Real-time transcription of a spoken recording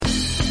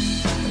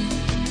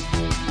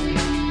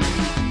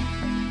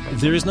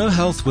There is no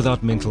health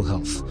without mental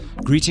health.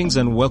 Greetings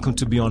and welcome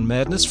to Beyond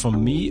Madness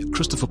from me,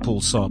 Christopher Paul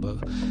Sabo.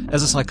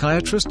 As a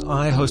psychiatrist,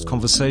 I host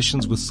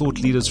conversations with thought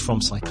leaders from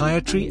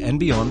psychiatry and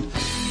beyond,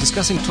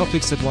 discussing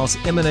topics that,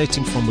 whilst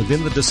emanating from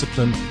within the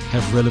discipline,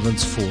 have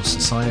relevance for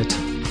society.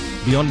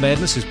 Beyond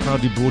Madness is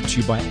proudly brought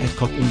to you by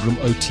Adcock Ingram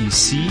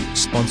OTC,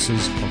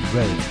 sponsors of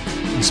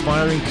RAVE,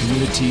 inspiring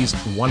communities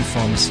one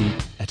pharmacy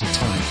at a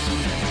time.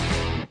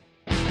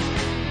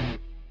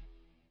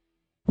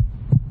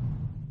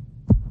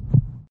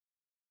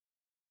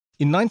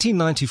 In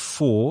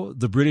 1994,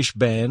 the British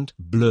band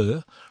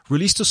Blur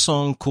released a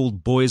song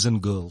called Boys and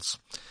Girls.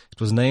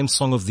 It was named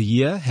Song of the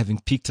Year,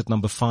 having peaked at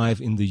number 5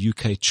 in the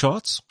UK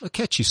charts, a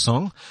catchy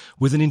song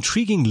with an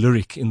intriguing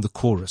lyric in the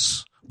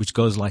chorus, which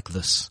goes like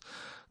this.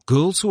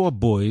 Girls who are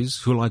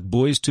boys, who like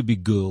boys to be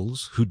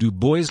girls, who do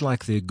boys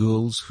like their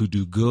girls, who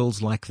do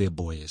girls like their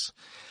boys.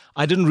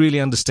 I didn't really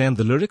understand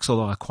the lyrics,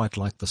 although I quite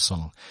liked the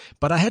song.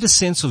 But I had a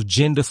sense of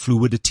gender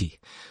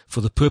fluidity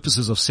for the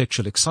purposes of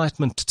sexual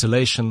excitement,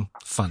 titillation,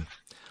 fun.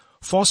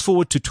 Fast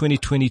forward to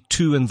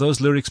 2022 and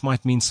those lyrics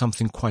might mean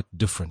something quite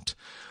different.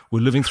 We're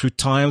living through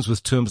times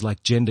with terms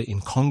like gender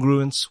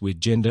incongruence, where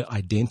gender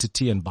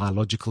identity and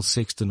biological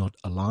sex do not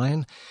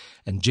align,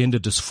 and gender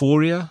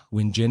dysphoria,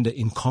 when gender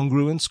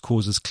incongruence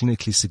causes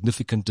clinically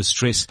significant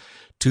distress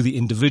to the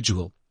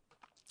individual.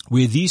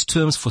 Where these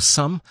terms for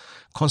some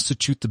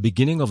constitute the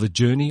beginning of a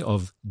journey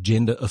of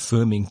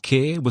gender-affirming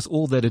care with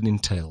all that it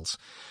entails.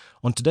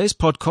 On today's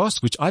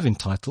podcast, which I've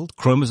entitled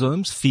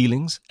Chromosomes,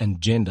 Feelings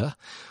and Gender,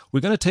 we're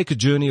going to take a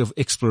journey of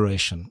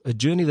exploration, a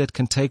journey that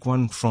can take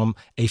one from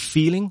a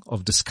feeling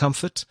of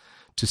discomfort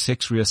to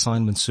sex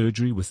reassignment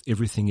surgery with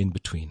everything in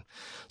between.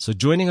 So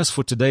joining us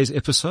for today's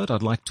episode,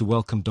 I'd like to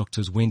welcome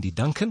Drs. Wendy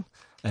Duncan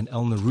and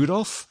Elna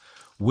Rudolph.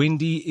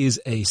 Wendy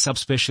is a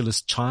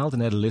subspecialist child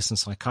and adolescent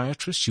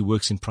psychiatrist. She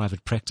works in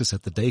private practice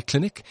at the Day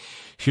Clinic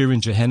here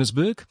in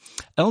Johannesburg.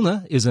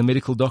 Elna is a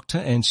medical doctor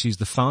and she's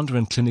the founder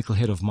and clinical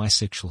head of My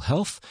Sexual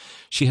Health.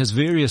 She has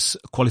various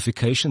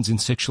qualifications in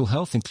sexual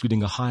health,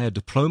 including a higher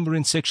diploma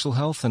in sexual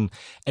health and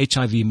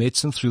HIV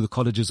medicine through the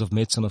Colleges of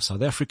Medicine of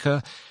South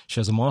Africa.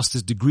 She has a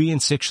master's degree in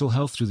sexual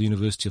health through the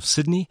University of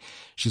Sydney.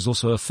 She's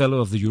also a fellow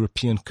of the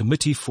European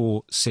Committee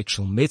for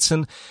Sexual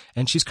Medicine,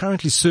 and she's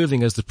currently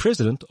serving as the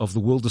president of the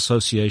World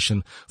Association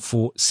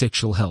for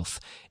Sexual Health.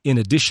 In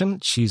addition,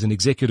 she's an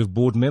executive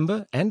board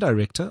member and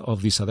director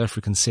of the South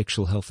African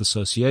Sexual Health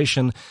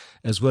Association,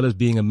 as well as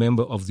being a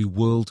member of the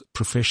World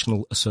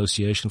Professional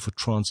Association for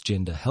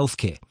Transgender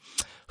Healthcare.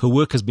 Her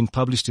work has been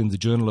published in the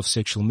Journal of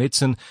Sexual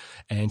Medicine,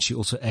 and she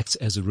also acts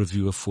as a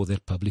reviewer for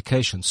that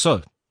publication.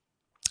 So,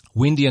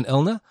 Wendy and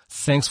Elna,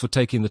 thanks for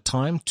taking the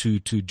time to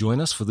join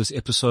us for this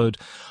episode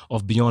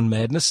of Beyond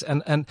Madness.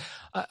 And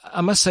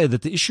I must say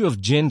that the issue of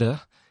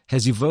gender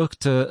has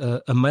evoked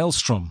a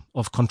maelstrom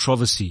of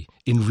controversy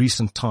in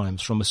recent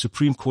times, from a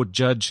Supreme Court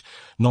judge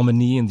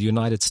nominee in the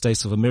United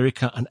States of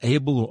America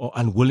unable or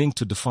unwilling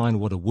to define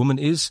what a woman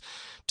is,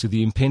 to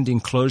the impending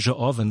closure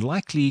of and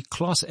likely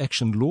class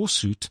action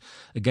lawsuit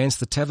against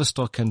the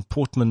Tavistock and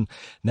Portman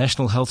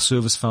National Health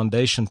Service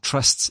Foundation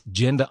Trust's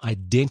Gender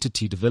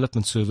Identity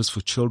Development Service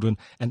for Children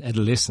and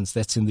Adolescents.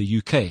 That's in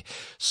the UK.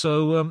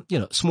 So,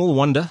 small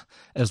wonder,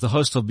 as the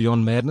host of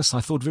Beyond Madness,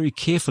 I thought very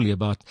carefully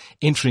about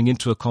entering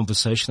into a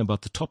conversation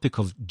about the topic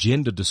of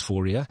gender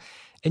dysphoria.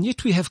 And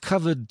yet we have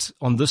covered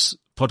on this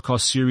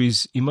podcast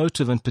series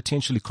emotive and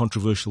potentially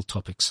controversial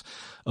topics: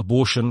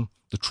 abortion,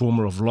 the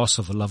trauma of loss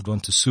of a loved one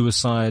to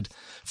suicide,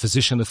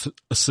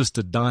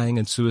 physician-assisted dying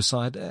and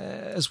suicide,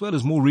 as well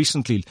as more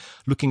recently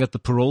looking at the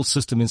parole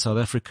system in South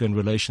Africa in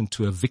relation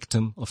to a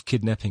victim of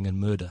kidnapping and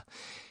murder.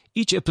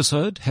 Each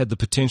episode had the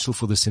potential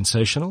for the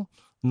sensational.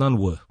 None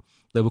were.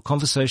 They were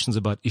conversations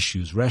about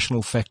issues,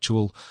 rational,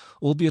 factual,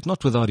 albeit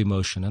not without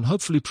emotion, and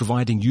hopefully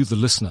providing you, the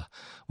listener,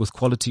 with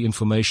quality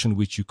information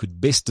which you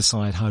could best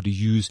decide how to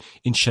use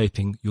in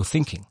shaping your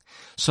thinking.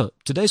 So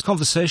today's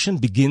conversation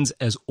begins,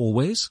 as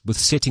always, with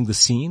setting the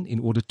scene in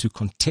order to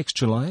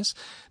contextualize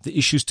the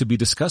issues to be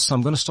discussed. So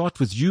I'm going to start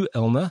with you,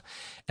 Elna,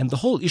 and the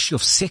whole issue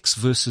of sex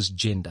versus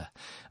gender.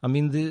 I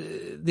mean,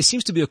 there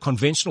seems to be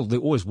there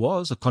always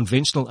was a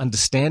conventional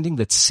understanding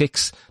that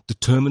sex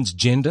determines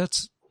gender.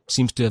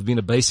 Seems to have been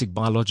a basic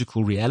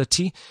biological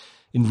reality.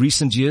 In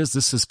recent years,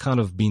 this has kind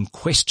of been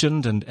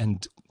questioned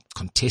and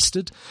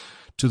contested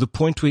to the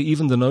point where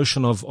even the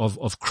notion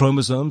of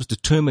chromosomes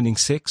determining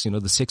sex,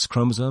 the sex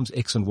chromosomes,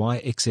 X and Y,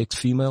 XX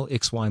female,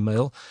 XY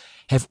male,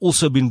 have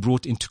also been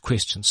brought into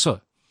question.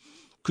 So,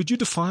 could you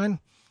define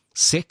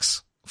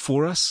sex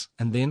for us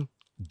and then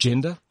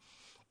gender?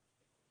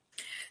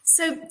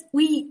 So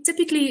we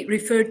typically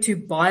refer to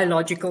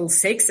biological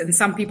sex, and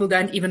some people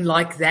don't even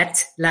like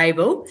that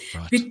label,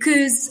 right,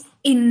 because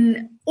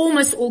in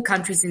almost all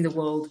countries in the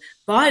world,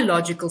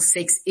 biological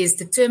sex is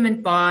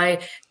determined by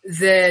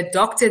the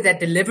doctor that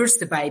delivers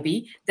the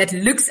baby, that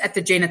looks at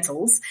the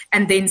genitals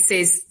and then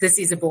says, this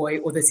is a boy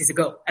or this is a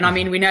girl. And I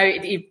mean, we know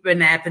it even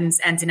happens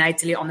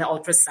antenatally on the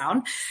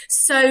ultrasound.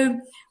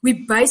 So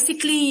we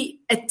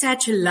basically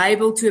attach a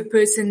label to a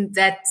person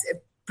that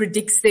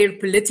predicts their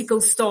political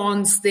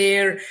stance,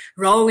 their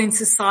role in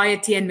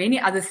society, and many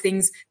other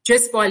things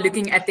just by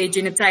looking at their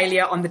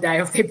genitalia on the day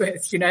of their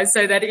birth,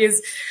 So that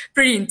is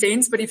pretty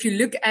intense. But if you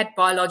look at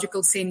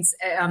biological sense,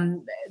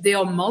 there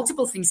are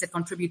multiple things that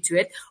contribute to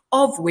it,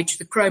 of which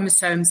the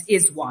chromosomes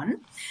is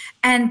one.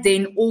 And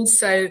then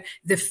also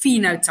the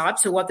phenotype,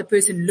 so what the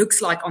person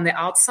looks like on the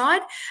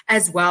outside,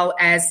 as well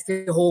as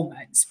the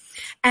hormones.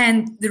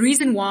 And the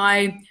reason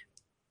why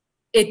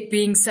it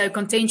being so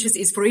contentious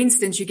is, for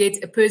instance, you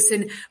get a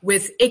person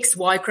with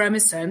XY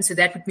chromosomes, so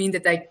that would mean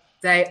that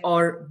they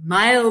are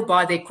male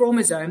by their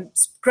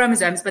chromosomes,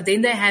 but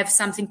then they have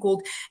something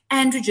called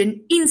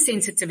androgen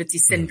insensitivity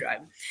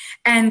syndrome.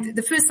 And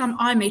the first time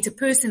I met a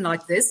person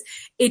like this,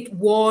 it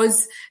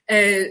was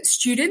a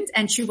student,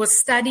 and she was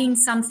studying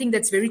something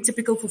that's very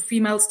typical for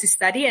females to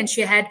study, and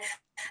she had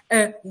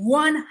a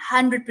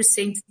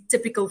 100%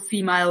 typical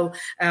female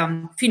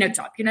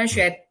phenotype. She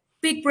had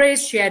big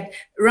breasts, she had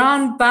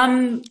round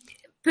bum,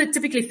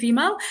 typically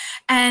female,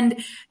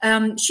 and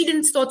she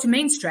didn't start to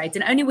menstruate.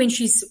 And only when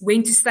she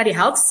went to study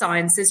health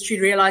sciences, she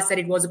realized that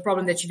it was a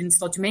problem that she didn't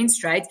start to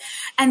menstruate.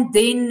 And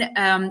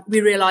then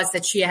we realized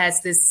that she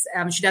has this,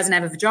 she doesn't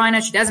have a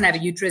vagina, she doesn't have a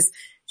uterus,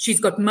 she's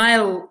got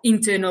male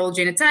internal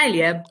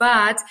genitalia,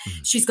 but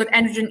she's got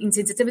androgen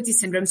insensitivity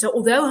syndrome. So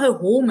although her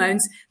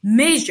hormones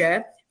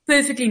measure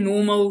perfectly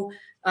normal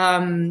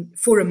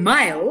for a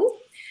male,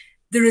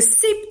 the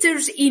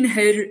receptors in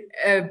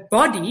her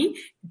body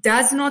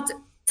does not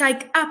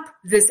take up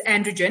this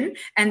androgen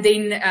and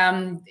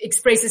then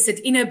expresses it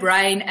in her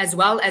brain as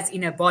well as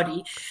in her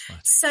body. Right.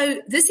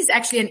 So this is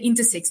actually an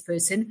intersex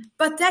person,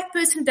 but that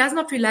person does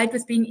not relate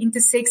with being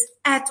intersex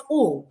at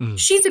all.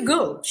 She's a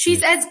girl.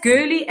 She's as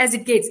girly as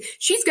it gets.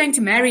 She's going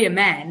to marry a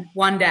man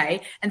one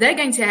day, and they're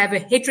going to have a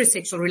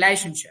heterosexual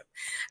relationship.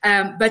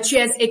 But she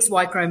has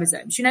XY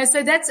chromosomes,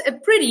 so that's a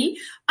pretty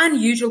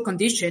unusual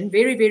condition,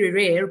 very, very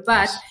rare,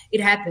 but it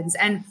happens.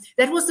 And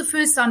that was the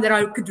first time that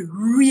I could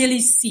really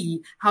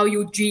see how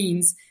your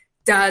genes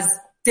does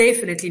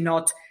definitely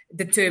not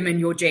determine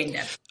your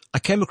gender. I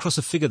came across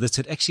a figure that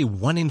said actually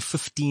 1 in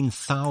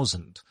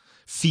 15,000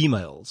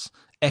 females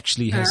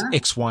actually has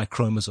XY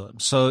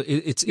chromosomes. So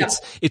it's,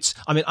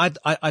 I mean,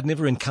 I'd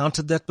never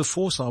encountered that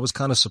before, so I was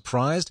kind of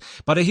surprised,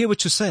 but I hear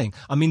what you're saying.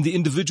 I mean, the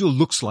individual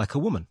looks like a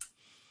woman.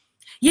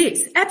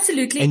 Yes,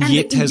 absolutely. And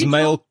yet has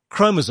male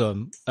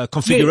chromosome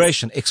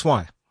configuration,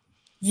 XY.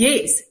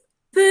 Yes,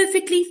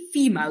 perfectly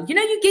female.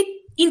 You get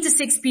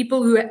intersex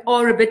people who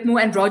are a bit more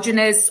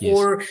androgynous,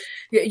 or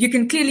you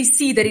can clearly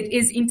see that it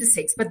is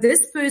intersex. But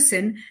this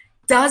person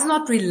does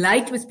not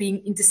relate with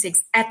being intersex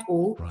at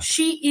all. Right.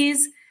 She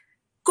is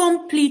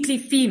completely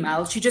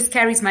female. She just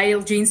carries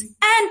male genes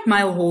and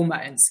male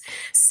hormones.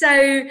 So,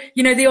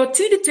 there are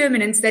two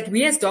determinants that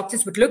we as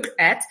doctors would look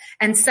at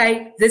and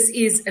say, this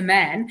is a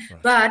man.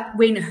 Right. But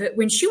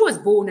when she was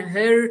born,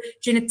 her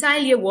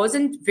genitalia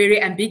wasn't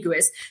very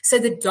ambiguous. So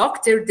the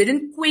doctor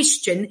didn't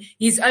question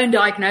his own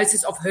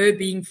diagnosis of her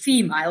being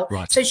female.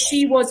 Right. So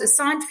she was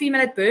assigned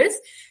female at birth,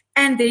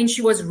 and then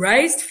she was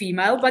raised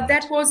female, but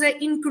that was an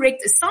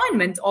incorrect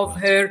assignment of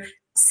her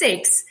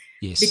sex.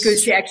 Yes.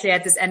 Because she actually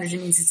had this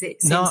androgen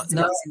insensitivity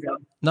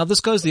syndrome. Now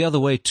this goes the other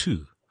way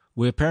too,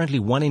 where apparently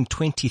 1 in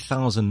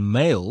 20,000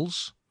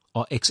 males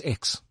are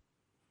XX.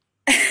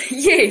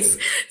 Yes.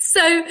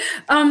 So,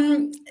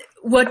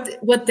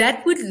 what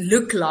that would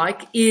look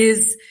like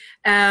is,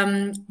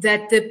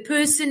 that the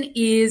person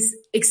is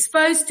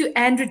exposed to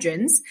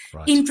androgens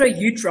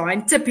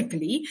intrauterine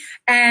typically,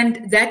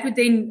 and that would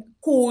then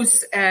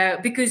cause,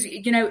 because,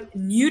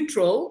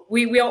 neutral,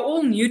 we are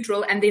all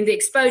neutral, and then the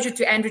exposure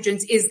to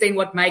androgens is then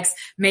what makes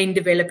men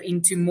develop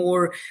into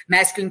more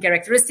masculine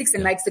characteristics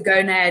and makes the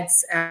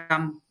gonads,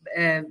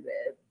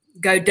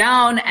 go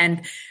down.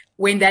 And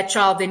when that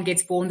child then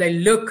gets born, they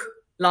look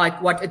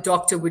like what a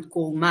doctor would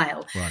call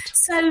male. Right.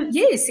 So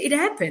yes, it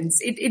happens.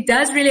 It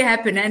does really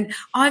happen. And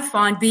I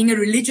find being a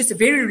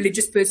very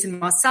religious person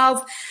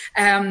myself,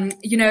 and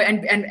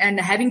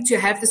having to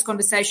have this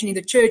conversation in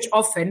the church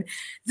often,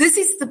 this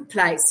is the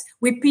place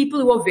where people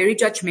who are very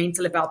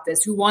judgmental about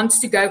this, who wants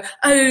to go,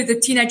 oh, the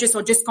teenagers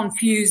are just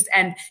confused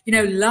and,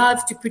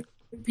 love to put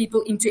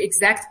people into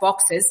exact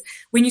boxes.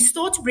 When you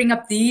start to bring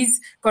up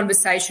these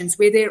conversations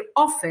where they're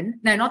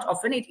not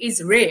often, it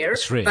is rare,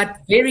 but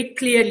very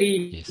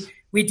clearly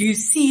we do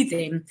see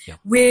them,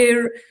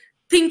 where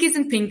pink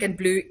isn't pink and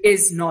blue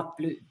is not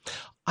blue.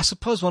 I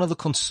suppose one of the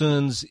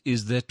concerns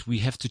is that we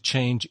have to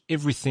change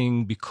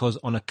everything because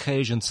on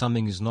occasion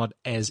something is not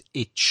as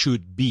it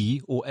should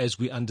be, or as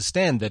we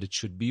understand that it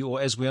should be,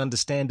 or as we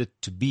understand it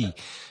to be.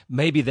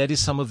 Maybe that is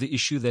some of the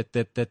issue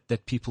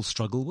that people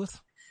struggle with.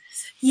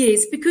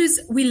 Yes, because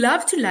we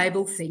love to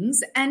label things.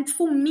 And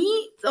for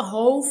me, the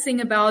whole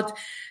thing about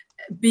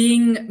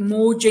being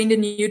more gender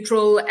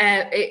neutral,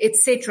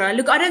 etc.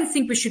 Look, I don't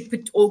think we should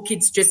put all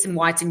kids just in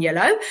white and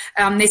yellow,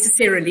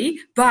 necessarily,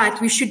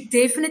 but we should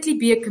definitely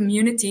be a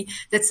community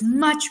that's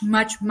much,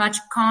 much, much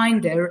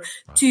kinder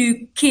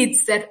to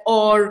kids that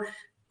are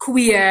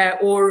queer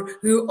or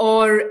who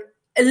are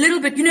a little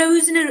bit,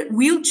 who's in a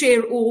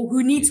wheelchair or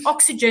who needs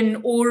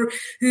oxygen or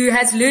who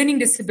has learning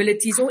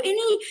disabilities or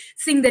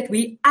anything that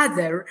we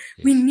other,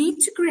 we need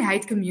to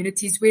create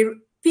communities where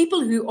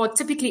people who are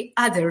typically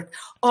othered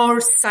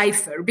are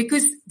safer,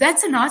 because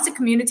that's a nicer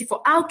community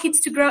for our kids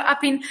to grow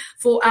up in,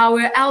 for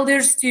our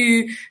elders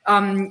to,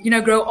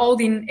 grow old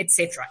in,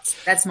 etc.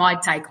 That's my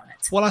take on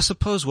it. Well, I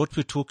suppose what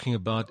we're talking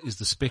about is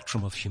the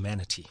spectrum of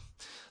humanity.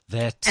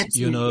 That,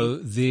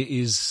 Absolutely. there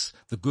is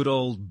the good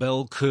old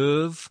bell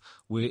curve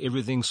where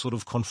everything sort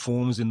of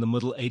conforms in the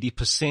middle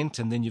 80%,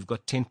 and then you've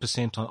got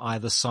 10% on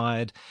either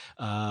side,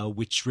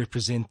 which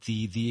represent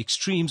the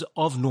extremes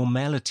of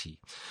normality.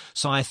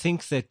 So I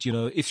think that,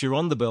 if you're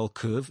on the bell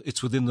curve,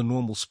 it's within the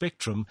normal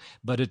spectrum,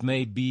 but it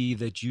may be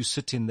that you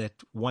sit in that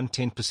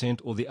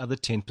 10% or the other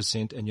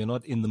 10%, and you're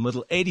not in the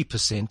middle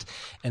 80%,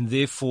 and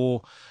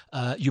therefore,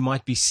 you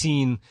might be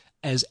seen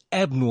as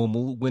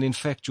abnormal when in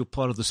fact you're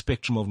part of the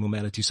spectrum of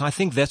normality. So I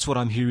think that's what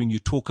I'm hearing you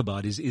talk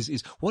about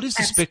is what is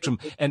the spectrum?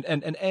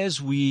 And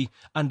as we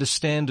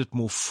understand it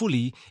more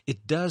fully,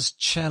 it does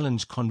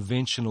challenge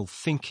conventional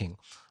thinking.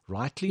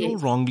 Rightly or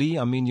wrongly.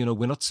 I mean,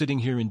 we're not sitting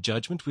here in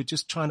judgment. We're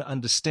just trying to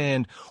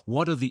understand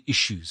what are the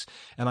issues.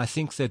 And I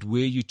think that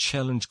where you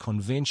challenge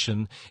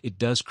convention, it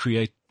does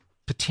create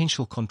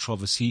potential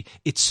controversy.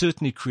 It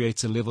certainly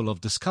creates a level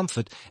of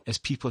discomfort as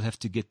people have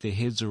to get their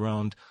heads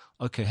around,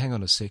 okay, hang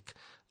on a sec.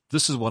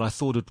 This is what I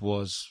thought it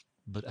was,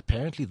 but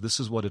apparently this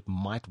is what it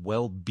might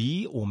well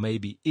be or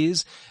maybe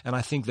is. And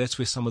I think that's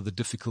where some of the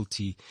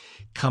difficulty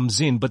comes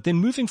in. But then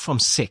moving from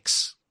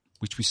sex,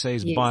 which we say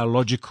is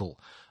biological,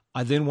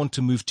 I then want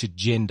to move to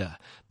gender,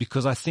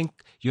 because I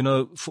think,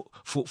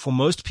 for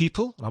most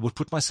people, I would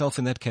put myself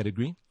in that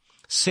category,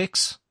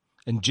 sex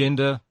and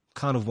gender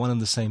kind of one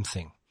and the same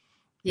thing.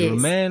 Yes. You're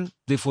a man,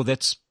 therefore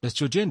that's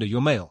your gender,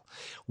 you're male.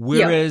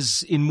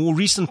 Whereas in more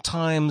recent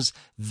times,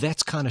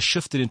 that's kind of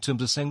shifted in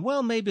terms of saying,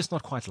 well, maybe it's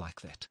not quite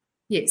like that.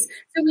 Yes.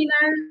 So we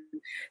know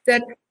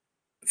that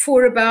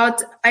for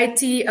about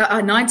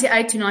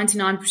 98 to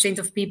 99%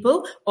 of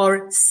people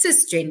are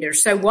cisgender.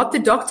 So what the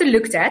doctor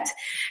looked at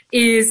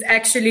is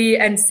actually,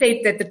 and said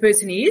that the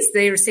person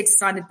their sex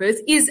assigned at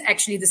birth is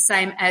actually the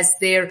same as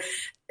their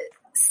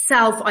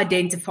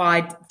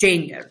self-identified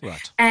gender.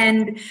 Right.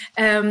 And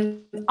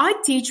I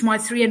teach my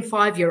 3 and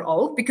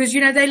 5-year-old because,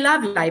 they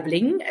love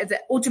labeling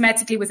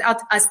automatically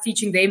without us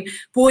teaching them,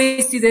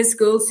 boys do this,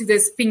 girls do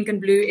this, pink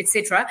and blue,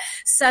 etc.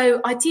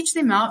 So I teach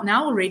them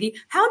now already,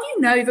 how do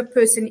you know if a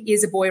person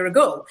is a boy or a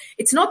girl?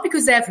 It's not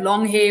because they have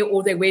long hair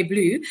or they wear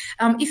blue.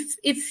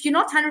 If you're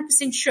not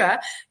 100% sure,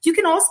 you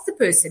can ask the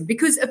person,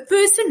 because a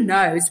person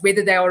knows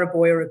whether they are a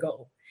boy or a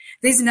girl.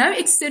 There's no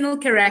external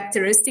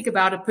characteristic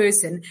about a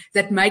person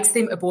that makes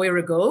them a boy or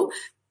a girl.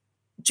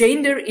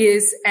 Gender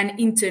is an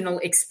internal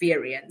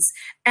experience.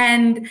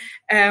 And,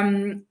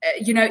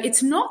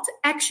 it's not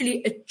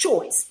actually a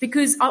choice,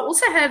 because I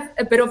also have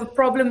a bit of a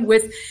problem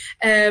with,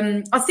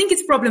 I think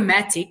it's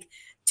problematic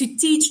to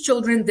teach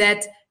children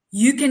that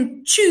you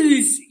can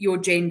choose your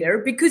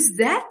gender, because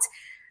that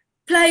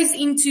plays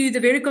into the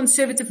very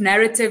conservative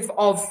narrative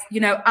of,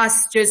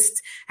 us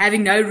just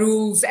having no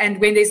rules, and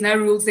when there's no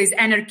rules, there's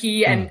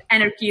anarchy, and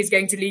anarchy is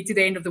going to lead to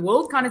the end of the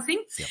world kind of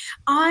thing. Yeah.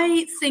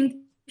 I think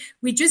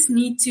we just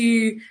need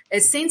to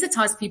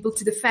sensitize people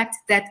to the fact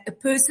that a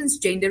person's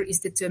gender is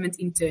determined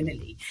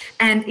internally,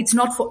 and it's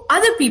not for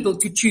other people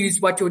to choose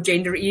what your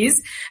gender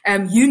is.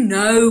 You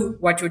know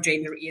what your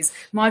gender is.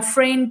 My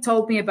friend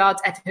told me about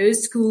at her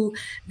school,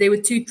 there were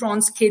 2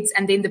 trans kids,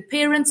 and then the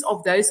parents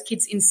of those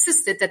kids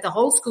insisted that the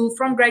whole school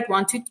from grade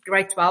 1 to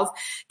grade 12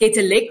 get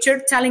a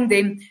lecture telling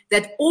them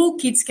that all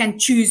kids can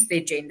choose their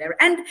gender.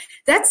 And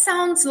that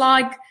sounds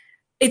like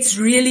it's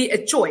really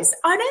a choice.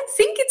 I don't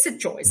think it's a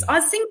choice. I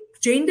think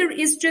gender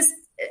is just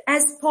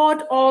as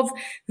part of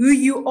who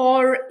you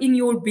are in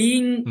your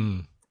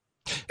being.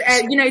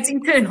 It's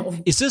internal.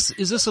 Is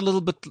this a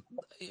little bit,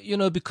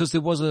 because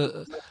there was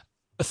a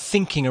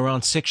thinking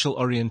around sexual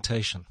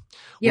orientation,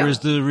 whereas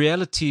the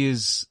reality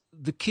is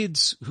the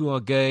kids who are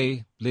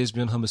gay,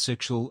 lesbian,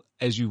 homosexual,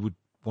 as you would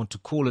want to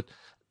call it,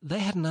 they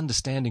had an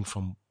understanding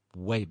from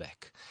way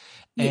back,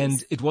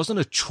 and it wasn't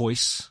a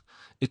choice.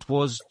 It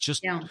was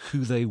just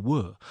who they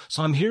were.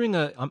 So I'm hearing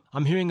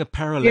a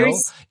parallel.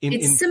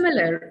 It's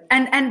similar.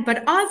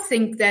 But I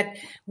think that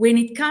when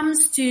it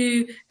comes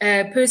to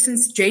a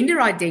person's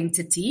gender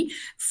identity,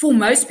 for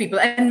most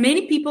people, and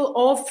many people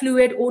are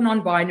fluid or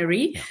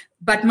non-binary,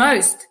 but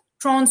most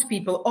trans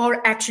people are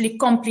actually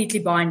completely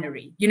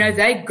binary.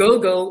 They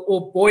girl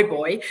or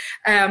boy.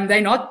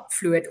 They're not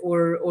fluid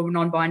or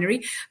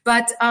non-binary.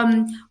 But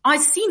I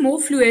see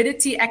more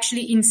fluidity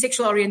actually in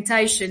sexual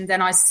orientation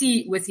than I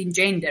see within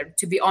gender,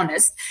 to be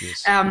honest.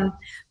 Yes.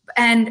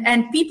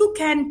 And people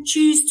can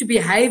choose to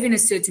behave in a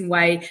certain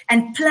way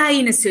and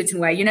play in a certain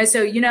way.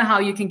 So how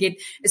you can get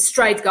a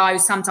straight guy who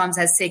sometimes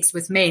has sex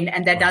with men,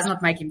 and that does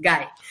not make him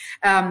gay.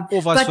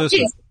 Or vice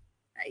versa.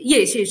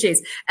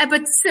 Yes.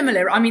 But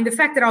similar. I mean, the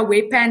fact that I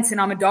wear pants and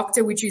I'm a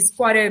doctor, which is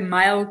quite a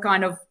male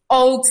kind of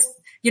old,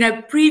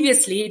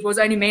 previously it was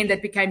only men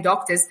that became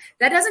doctors.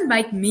 That doesn't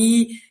make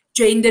me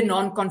gender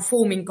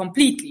non-conforming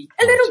completely.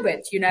 A little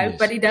bit, Yes.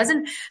 but it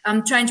doesn't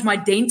change my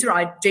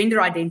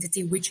gender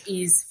identity, which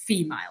is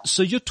female.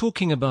 So you're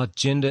talking about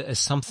gender as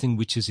something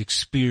which is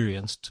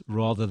experienced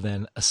rather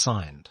than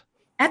assigned.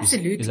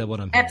 Absolutely. Is that what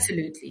I'm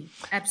hearing?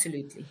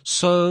 Absolutely.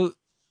 So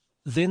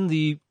then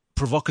the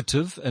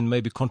provocative and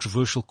maybe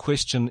controversial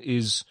question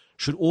is,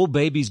 should all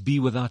babies be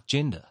without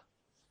gender?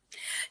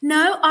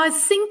 No, I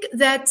think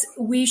that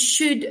we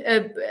should,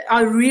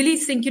 I really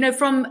think,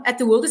 at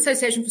the World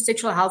Association for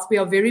Sexual Health, we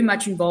are very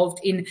much involved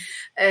in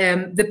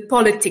the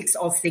politics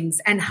of things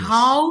and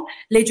how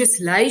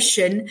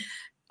legislation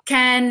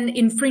can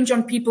infringe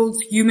on people's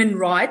human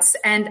rights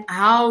and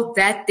how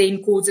that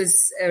then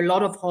causes a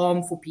lot of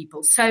harm for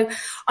people. So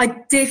I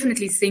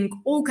definitely think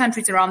all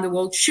countries around the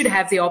world should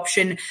have the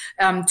option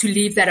to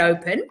leave that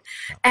open,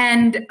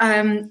 and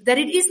that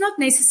it is not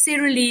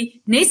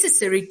necessarily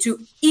necessary to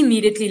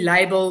immediately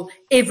label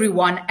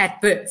everyone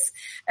at birth.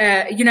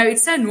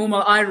 It's so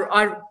normal.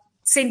 I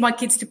send my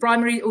kids to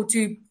primary or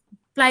to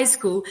play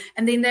school,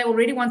 and then they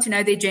already want to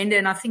know their gender,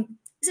 and I think,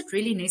 is it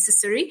really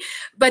necessary?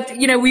 But,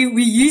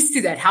 we used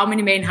to that. How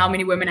many men, how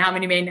many women, how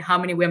many men, how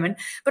many women?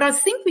 But I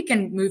think we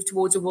can move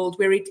towards a world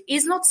where it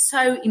is not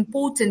so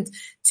important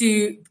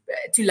to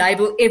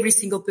label every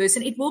single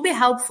person. It will be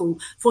helpful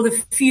for the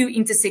few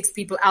intersex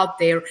people out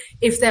there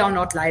if they are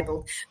not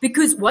labeled.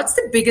 Because what's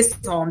the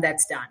biggest harm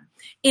that's done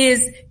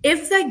is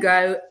if they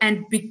go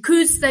and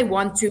because they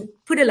want to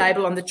put a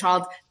label on the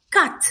child,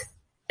 cut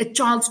a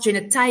child's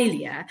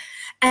genitalia,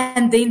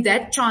 and then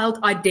that child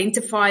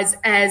identifies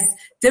as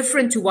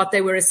different to what they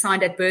were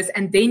assigned at birth,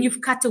 and then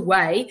you've cut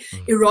away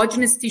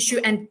erogenous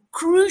tissue and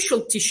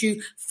crucial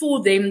tissue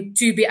for them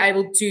to be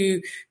able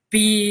to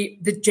be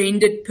the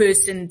gendered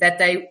person that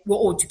they were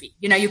ought to be.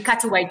 You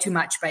cut away too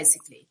much,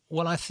 basically.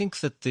 Well, I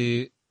think that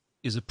there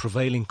is a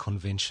prevailing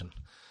convention.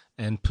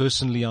 And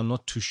personally, I'm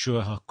not too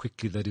sure how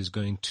quickly that is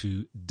going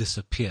to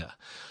disappear.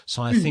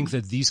 So I think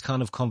that these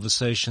kind of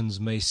conversations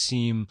may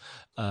seem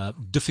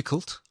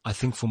difficult, I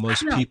think, for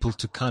most people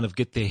to kind of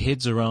get their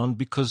heads around,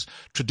 because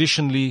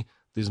traditionally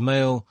there's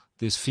male,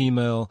 there's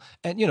female,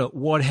 and,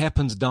 what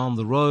happens down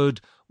the road,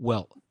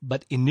 well,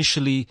 but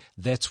initially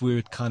that's where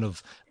it kind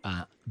of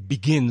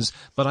begins.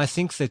 But I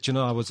think that,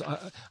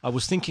 I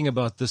was thinking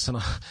about this, and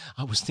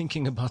I was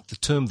thinking about the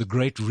term the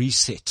Great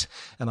Reset,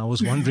 and I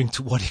was wondering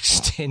to what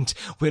extent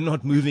we're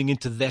not moving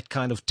into that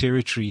kind of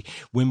territory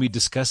when we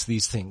discuss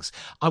these things.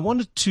 I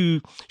wanted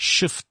to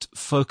shift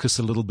focus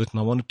a little bit, and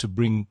I wanted to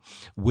bring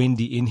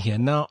Wendy in here.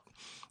 Now,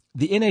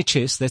 the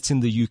NHS, that's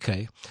in the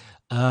UK,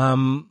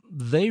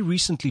 they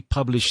recently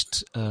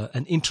published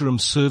an interim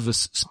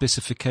service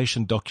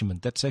specification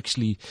document. That's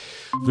actually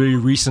very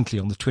recently,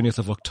 on the 20th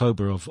of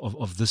October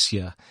of this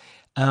year.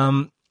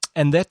 And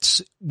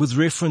that's with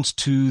reference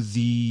to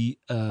the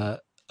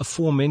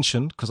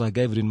aforementioned, because I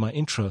gave it in my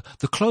intro,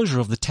 the closure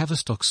of the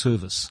Tavistock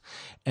service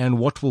and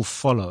what will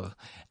follow.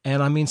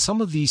 And I mean,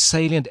 some of the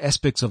salient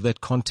aspects of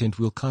that content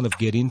we'll kind of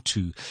get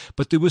into,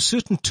 but there were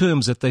certain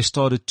terms that they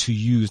started to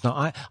use.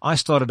 Now, I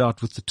started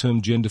out with the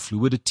term gender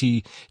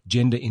fluidity,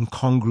 gender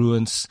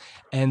incongruence.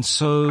 And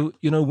so,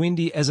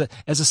 Wendy, as a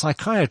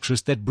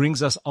psychiatrist, that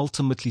brings us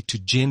ultimately to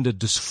gender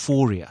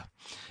dysphoria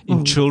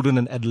in children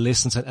and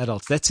adolescents and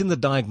adults. That's in the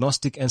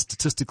Diagnostic and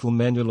Statistical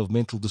Manual of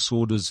Mental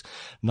Disorders,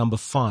 number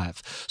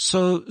 5.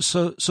 So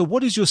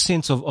what is your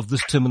sense of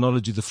this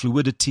terminology, the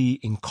fluidity,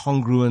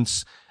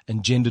 incongruence,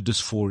 and gender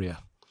dysphoria,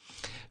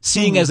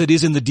 seeing as it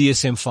is in the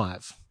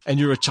DSM-5, and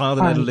you're a child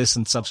and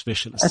adolescent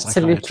subspecialist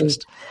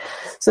psychiatrist?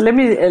 So let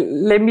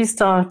me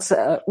start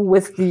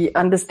with the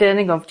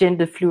understanding of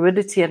gender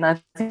fluidity, and I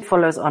think it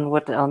follows on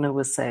what Elna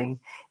was saying.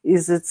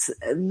 Is it's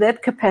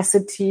that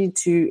capacity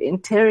to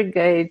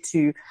interrogate,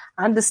 to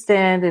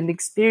understand and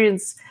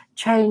experience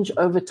change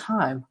over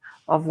time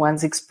of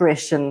one's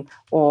expression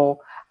or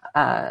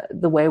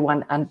the way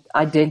one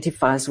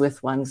identifies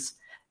with one's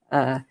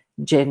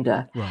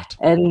gender. Right.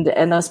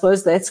 And I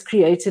suppose that's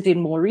created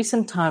in more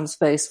recent time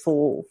space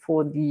for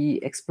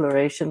the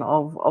exploration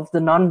of the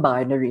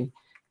non-binary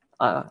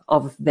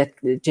of that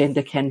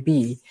gender can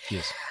be.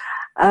 Yes.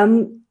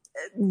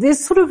 There's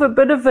sort of a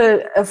bit of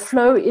a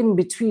flow in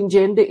between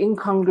gender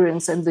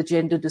incongruence and the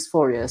gender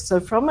dysphoria. So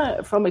from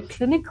a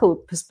clinical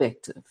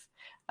perspective,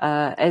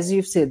 as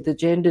you've said, the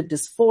gender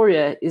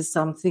dysphoria is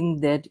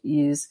something that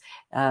is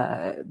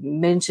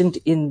mentioned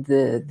in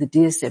the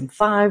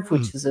DSM-5,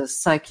 which is a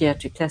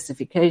psychiatric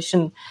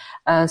classification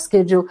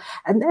schedule,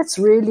 and that's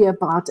really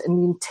about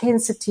an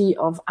intensity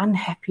of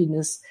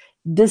unhappiness,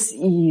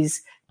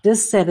 dis-ease,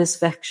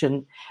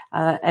 dissatisfaction,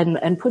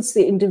 and puts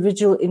the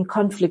individual in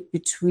conflict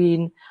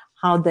between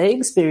how they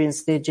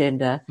experience their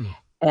gender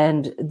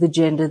and the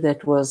gender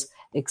that was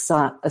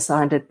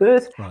assigned at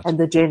birth, and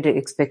the gender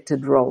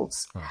expected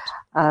roles.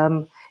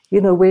 Right.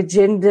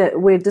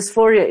 Where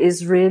dysphoria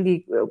is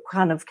really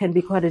can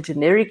be quite a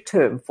generic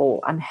term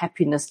for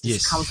unhappiness,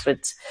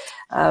 discomfort.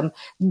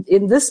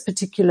 In this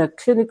particular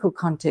clinical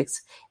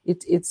context,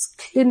 it's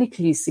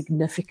clinically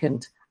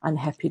significant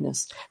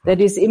unhappiness that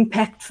is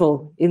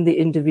impactful in the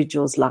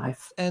individual's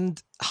life.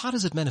 And how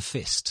does it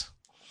manifest?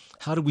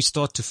 how do we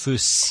start to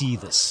first see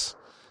this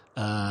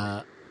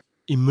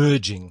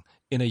emerging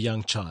in a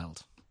young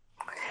child?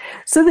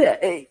 So,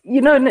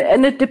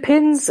 and it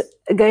depends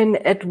again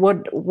at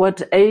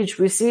what age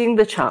we're seeing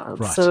the child.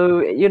 Right. So,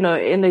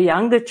 in a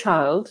younger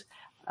child,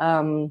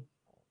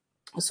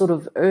 sort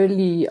of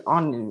early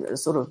on,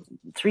 sort of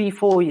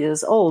 3-4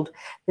 years old,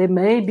 there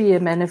may be a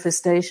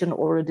manifestation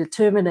or a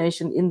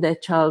determination in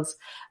that child's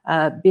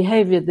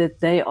behavior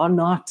that they are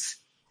not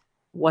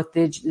what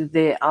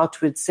their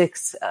outward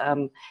sex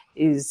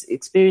is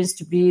experienced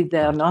to be. They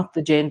are not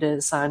the gender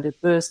assigned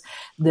at birth,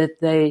 that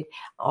they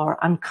are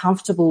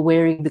uncomfortable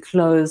wearing the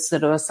clothes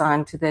that are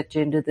assigned to that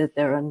gender, that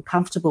they're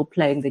uncomfortable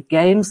playing the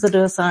games that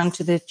are assigned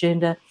to that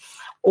gender,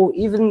 or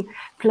even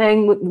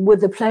playing with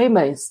the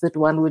playmates that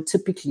one would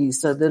typically,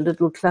 so the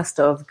little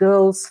cluster of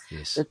girls,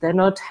 Yes. that they're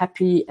not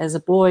happy as a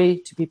boy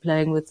to be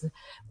playing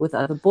with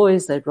other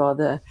boys. They'd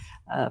rather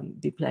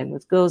be playing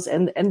with girls.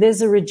 And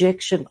there's a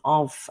rejection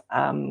of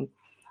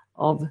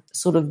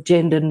sort of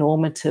gender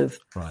normative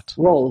Right.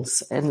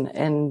 roles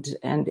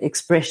and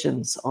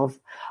expressions of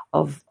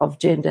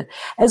gender,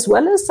 as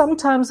well as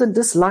sometimes a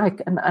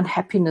dislike and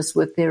unhappiness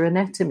with their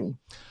anatomy.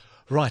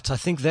 Right. I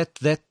think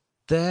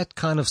that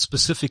kind of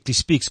specifically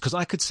speaks, because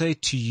I could say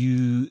to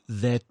you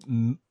that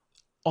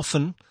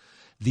often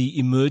the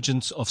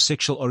emergence of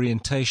sexual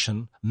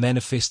orientation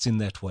manifests in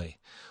that way,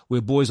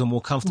 where boys are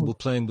more comfortable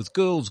playing with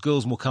girls,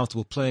 girls more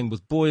comfortable playing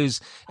with boys,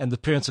 and the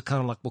parents are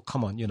kind of like, well,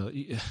 come on,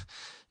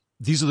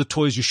 these are the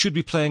toys you should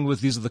be playing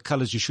with. These are the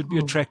colors you should be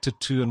attracted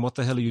to. And what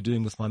the hell are you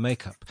doing with my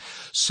makeup?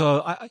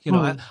 So,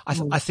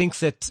 I think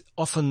that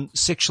often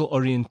sexual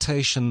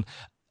orientation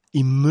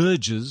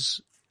emerges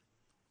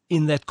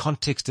in that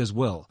context as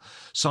well.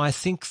 So I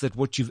think that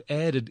what you've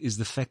added is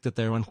the fact that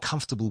they're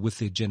uncomfortable with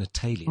their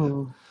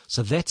genitalia.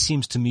 So that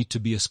seems to me to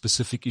be a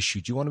specific issue.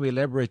 Do you want to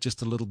elaborate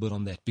just a little bit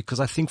on that? Because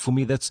I think for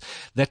me that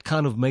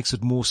kind of makes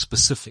it more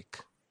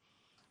specific.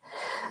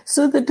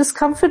 So the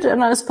discomfort,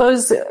 and I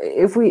suppose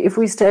if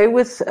we stay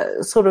with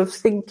sort of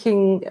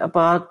thinking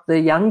about the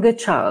younger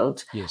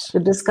child, Yes. the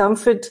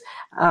discomfort,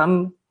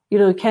 can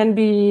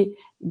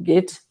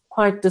get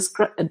quite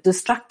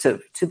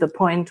destructive to the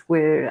point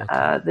where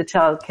the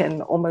child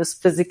can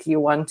almost physically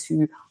want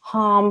to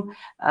harm,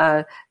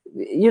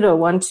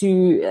 want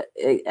to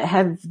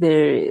have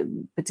their,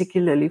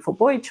 particularly for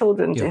boy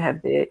children, to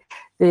have their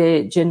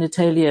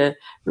genitalia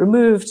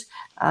removed,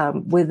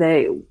 where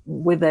they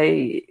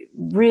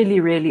really,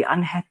 really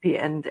unhappy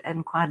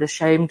and quite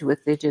ashamed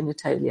with their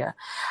genitalia.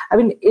 I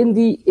mean, in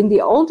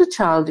the older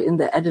child, in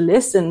the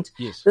adolescent,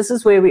 Yes. this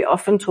is where we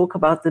often talk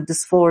about the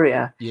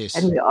dysphoria. Yes.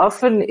 And we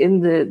often in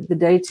the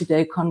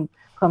day-to-day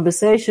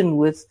conversation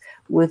with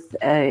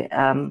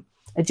a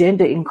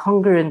gender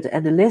incongruent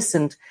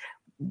adolescent,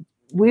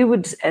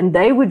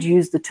 they would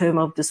use the term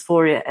of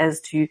dysphoria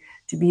as to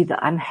be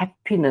the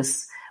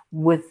unhappiness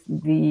with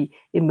the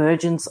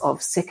emergence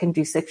of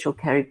secondary sexual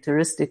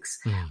characteristics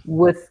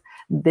with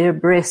their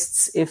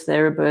breasts, if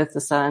they're a birth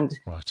assigned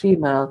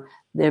female,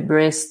 their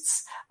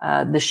breasts,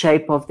 the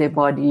shape of their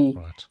body,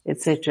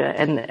 etc.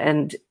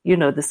 And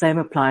the same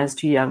applies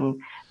to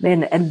young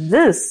men. And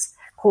this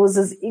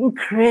causes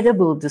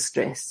incredible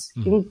distress,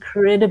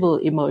 incredible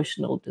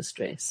emotional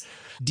distress.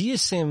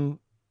 DSM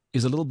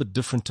is a little bit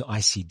different to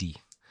ICD.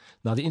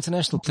 Now, the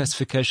International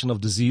Classification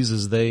of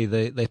Diseases,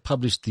 they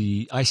published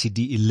the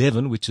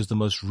ICD-11, which is the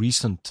most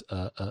recent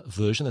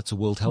version. It's a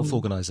World Health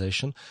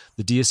Organization.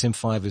 The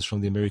DSM-5 is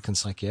from the American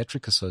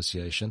Psychiatric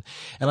Association.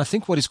 And I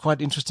think what is quite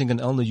interesting, and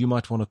Elna, you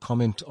might want to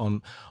comment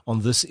on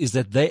this, is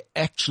that they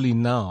actually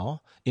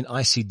now, in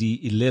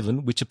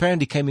ICD-11, which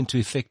apparently came into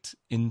effect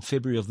in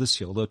February of this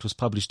year, although it was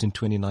published in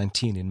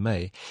 2019 in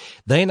May,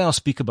 they now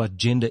speak about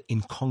gender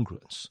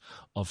incongruence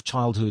of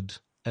childhood,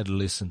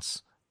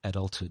 adolescence,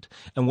 adulthood.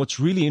 And what's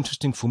really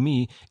interesting for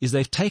me is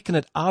they've taken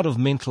it out of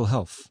mental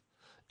health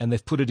and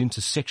they've put it into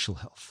sexual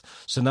health.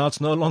 So now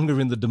it's no longer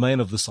in the domain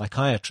of the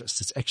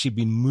psychiatrist. It's actually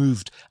been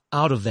moved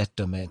out of that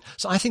domain.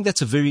 So I think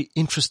that's a very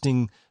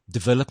interesting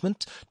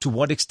development. To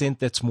what extent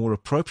that's more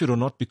appropriate or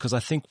not, because I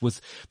think with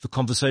the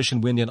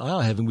conversation Wendy and I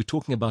are having, we're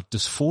talking about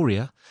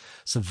dysphoria.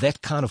 So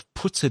that kind of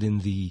puts it in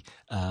the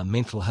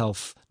mental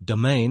health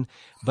domain.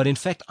 But in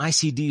fact,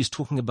 ICD is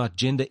talking about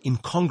gender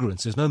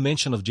incongruence. There's no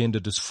mention of gender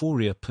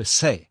dysphoria per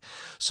se.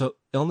 So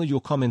Elna,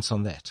 your comments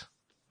on that?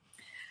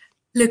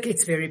 Look,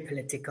 it's very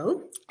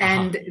political.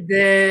 And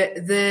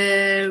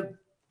the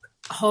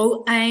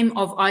whole aim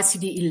of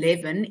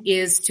ICD-11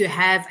 is to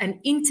have an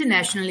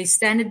internationally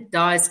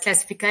standardized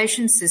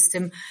classification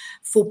system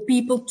for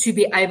people to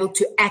be able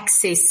to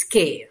access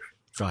care.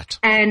 Right.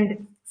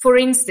 And for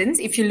instance,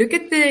 if you look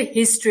at the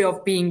history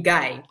of being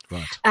gay,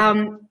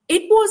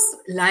 it was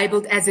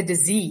labeled as a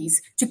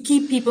disease to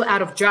keep people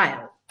out of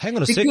jail. Hang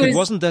on a second. It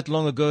wasn't that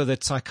long ago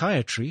that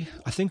psychiatry,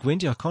 I think,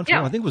 Wendy, I can't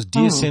remember. I think it was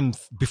DSM,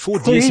 before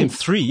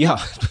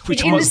DSM-3,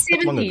 which in was the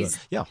not long ago. 70s.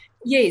 Yeah.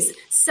 Yes.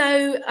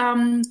 So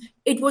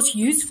it was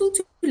useful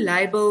to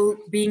label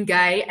being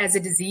gay as a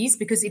disease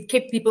because it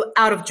kept people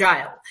out of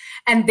jail.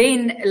 And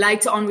then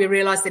later on, we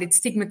realized that it's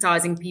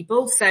stigmatizing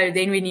people. So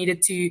then we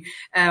needed to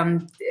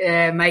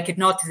make it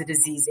not a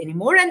disease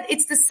anymore. And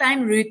it's the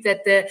same route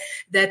that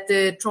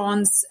the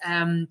trans.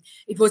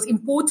 It was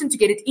important to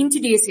get it into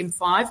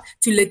DSM-5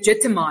 to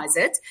legitimize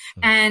it.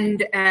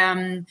 And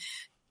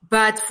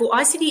but for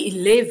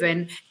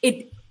ICD-11,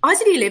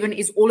 ICD-11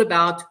 is all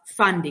about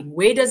funding.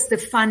 Where does the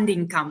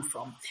funding come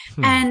from?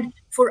 And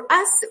for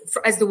us,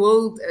 as the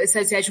World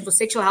Association for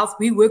Sexual Health,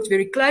 we worked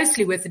very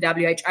closely with the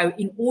WHO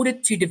in order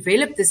to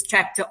develop this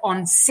chapter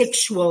on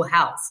sexual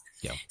health.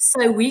 Yeah.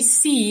 So we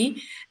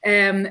see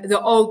the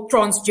old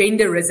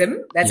transgenderism,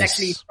 that's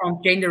actually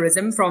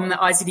transgenderism from the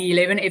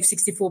ICD-11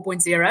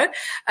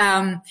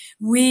 F64.0.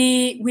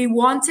 We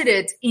wanted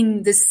it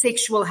in the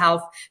sexual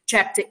health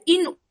chapter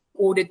in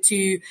order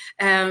to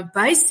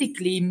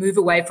basically move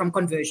away from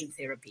conversion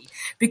therapy.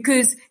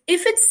 Because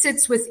if it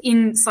sits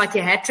within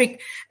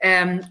psychiatric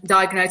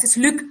diagnosis,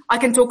 look, I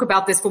can talk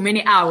about this for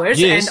many hours,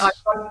 yes. and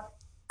I've got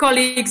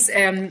colleagues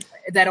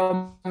that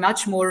are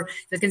much more,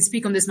 that can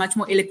speak on this much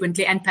more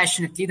eloquently and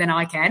passionately than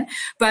I can.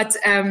 But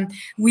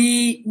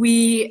we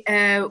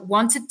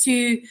wanted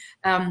to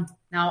now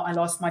I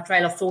lost my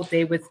trail of thought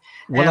there with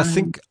well, I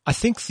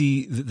think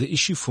the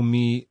issue for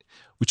me,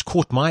 which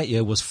caught my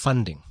ear, was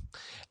funding.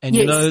 And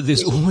yes,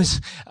 there's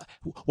always,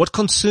 what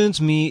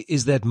concerns me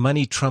is that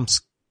money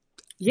trumps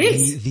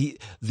the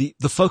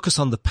focus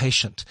on the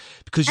patient.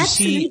 Because you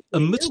see,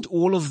 amidst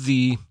all of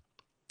the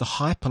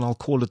hype, and I'll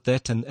call it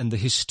that, and the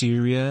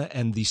hysteria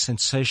and the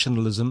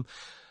sensationalism,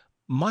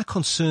 my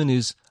concern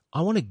is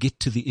I want to get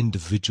to the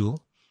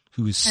individual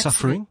who is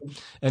suffering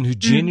and who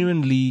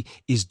genuinely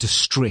is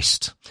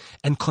distressed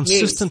and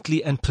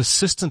consistently and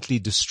persistently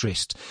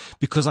distressed,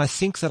 because I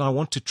think that I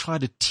want to try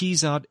to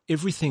tease out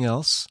everything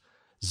else,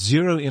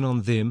 zero in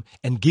on them,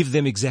 and give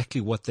them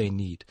exactly what they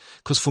need.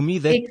 Because for me,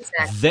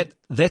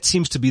 that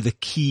seems to be the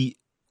key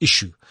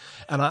issue.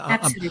 And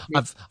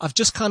I've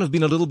just kind of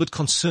been a little bit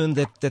concerned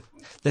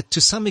that to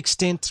some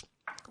extent,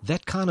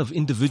 that kind of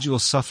individual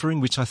suffering,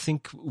 which I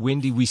think,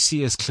 Wendy, we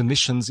see as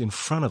clinicians in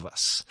front of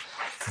us,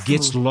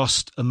 gets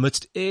lost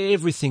amidst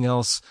everything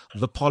else,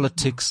 the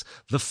politics,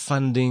 the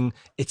funding,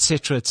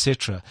 etc.,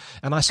 etc.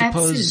 And I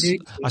suppose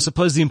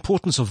the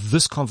importance of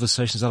this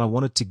conversation is that I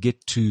wanted to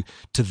get to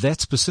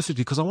that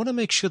specifically, because I want to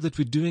make sure that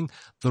we're doing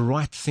the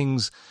right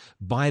things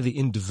by the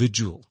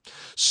individual.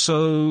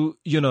 So,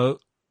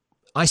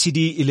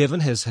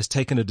 ICD-11 has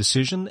taken a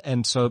decision,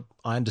 and so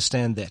I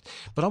understand that.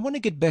 But I want to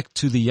get back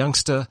to the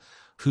youngster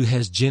who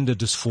has gender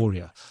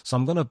dysphoria. So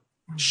I'm going to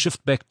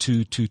shift back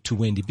to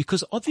Wendy,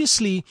 because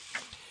obviously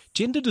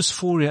gender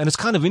dysphoria, and it's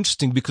kind of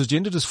interesting because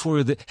gender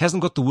dysphoria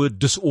hasn't got the word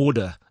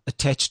disorder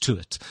attached to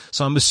it.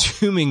 So I'm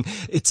assuming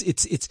is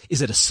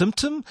it a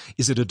symptom?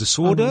 Is it a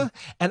disorder?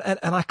 And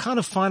I kind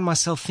of find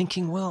myself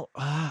thinking, well,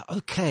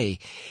 okay.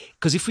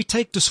 Because if we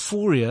take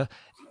dysphoria,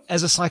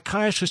 as a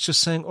psychiatrist, you're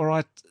saying, all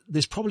right,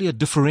 there's probably a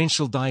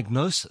differential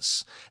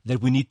diagnosis that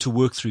we need to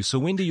work through. So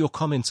Wendy, your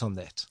comments on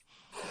that?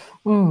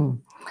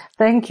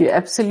 Thank you.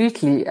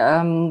 Absolutely.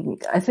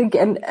 I think,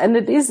 and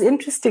it is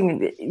interesting,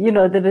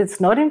 that it's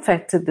not in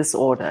fact a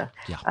disorder.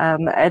 Yeah.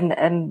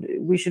 And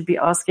we should be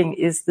asking,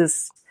 is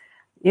this,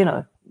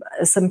 a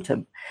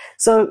symptom?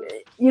 So,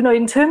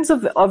 in terms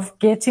of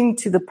getting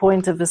to the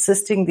point of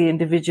assisting the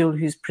individual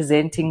who's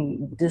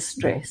presenting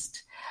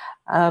distressed,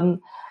 in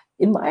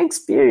my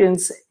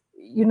experience,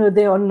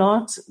 there are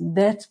not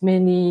that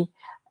many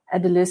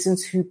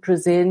adolescents who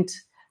present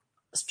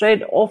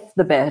straight off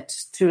the bat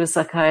to a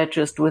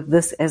psychiatrist with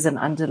this as an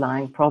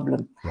underlying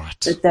problem. Right.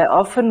 But they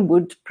often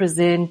would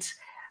present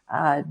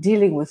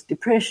dealing with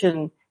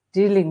depression,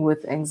 dealing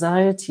with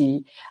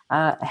anxiety,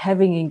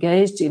 having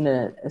engaged in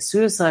a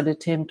suicide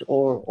attempt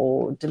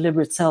or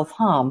deliberate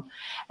self-harm.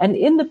 And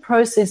in the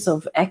process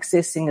of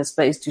accessing a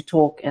space to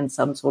talk and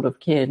some sort of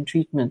care and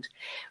treatment,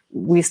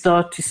 we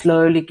start to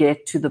slowly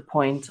get to the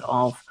point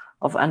of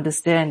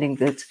understanding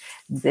that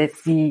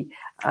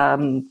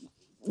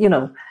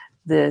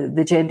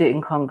the gender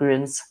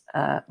incongruence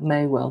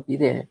may well be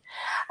there.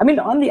 I mean,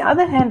 on the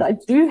other hand, I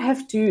do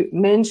have to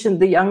mention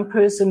the young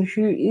person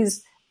who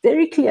is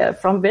very clear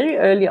from very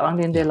early on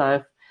in their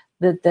life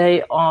that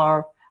they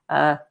are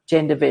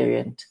gender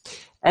variant,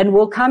 and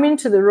will come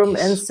into the room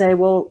and say,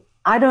 well,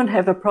 I don't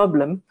have a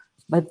problem,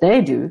 but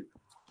they do.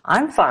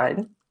 I'm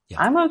fine. Yeah.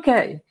 I'm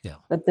okay,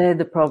 but they're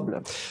the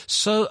problem.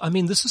 So, I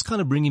mean, this is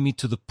kind of bringing me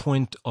to the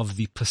point of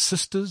the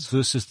persisters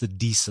versus the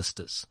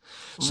desisters.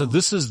 So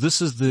this is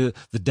the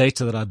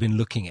data that I've been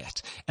looking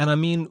at. And I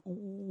mean,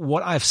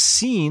 what I've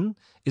seen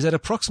is that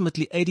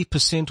approximately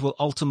 80% will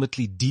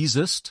ultimately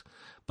desist,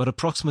 but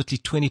approximately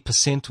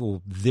 20%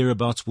 or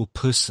thereabouts will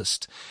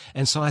persist.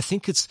 And so I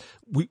think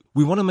we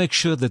want to make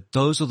sure that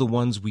those are the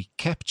ones we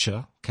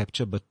capture,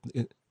 but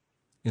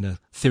in a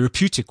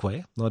therapeutic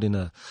way, not in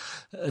a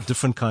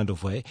different kind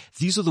of way.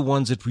 These are the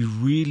ones that we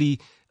really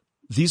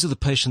these are the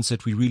patients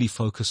that we really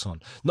focus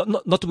on.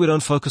 Not that we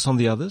don't focus on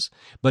the others,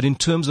 but in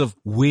terms of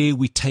where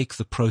we take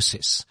the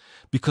process.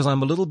 Because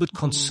I'm a little bit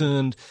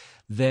concerned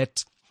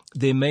that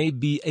there may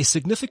be a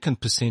significant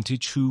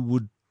percentage who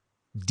would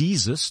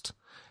desist,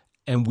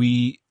 and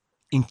we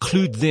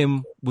include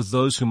them with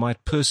those who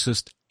might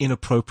persist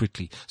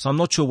inappropriately. So I'm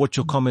not sure what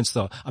your comments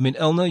are. I mean,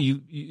 Elna,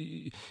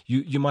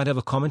 you might have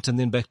a comment, and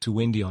then back to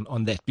Wendy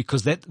on that,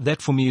 because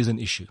that for me is an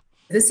issue.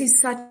 This is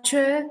such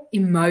a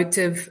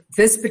emotive,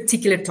 this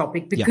particular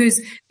topic,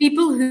 because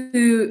people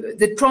who,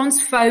 the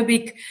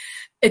transphobic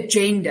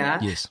agenda,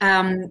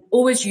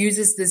 always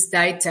uses this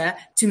data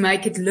to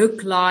make it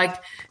look like,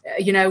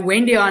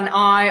 Wendy and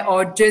I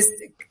are just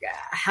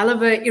hell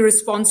of a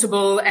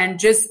irresponsible and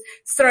just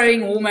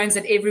throwing hormones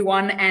at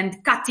everyone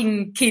and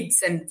cutting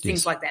kids and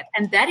things like that.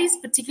 And that is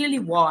particularly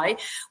why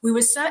we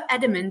were so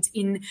adamant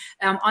in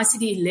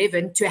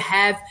ICD-11 to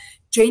have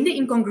gender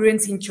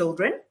incongruence in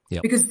children.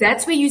 Yep. Because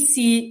that's where you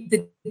see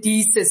the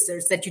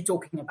D-sisters that you're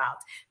talking about.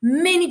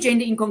 Many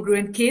gender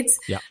incongruent kids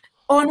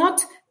are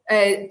not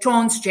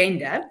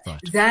transgender. Right.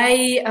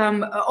 They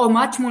are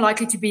much more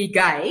likely to be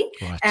gay,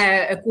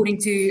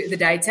 according to the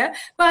data.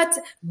 But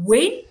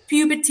when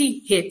puberty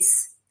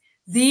hits,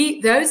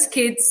 those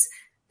kids,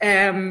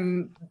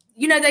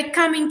 they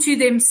come into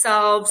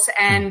themselves,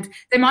 and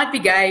they might be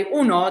gay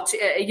or not,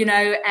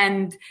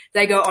 and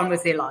they go on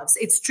with their lives.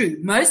 It's true.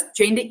 Most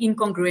gender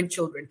incongruent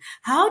children.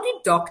 How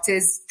do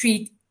doctors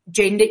treat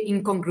gender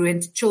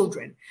incongruent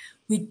children?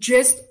 We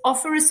just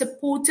offer a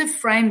supportive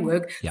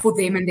framework for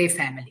them and their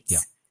families. Yeah.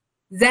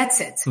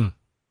 That's it.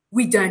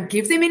 We don't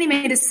give them any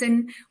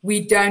medicine.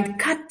 We don't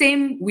cut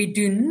them. We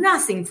do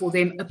nothing for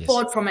them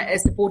apart from a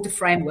supportive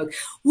framework,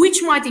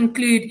 which might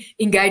include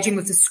engaging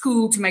with the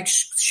school to make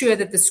sure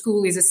that the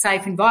school is a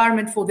safe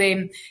environment for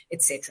them,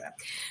 etc.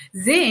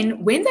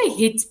 Then when they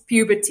hit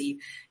puberty,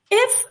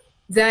 if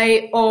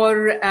they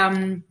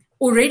are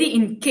already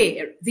in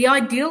care, the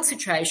ideal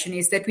situation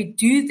is that we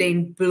do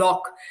then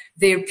block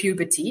their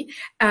puberty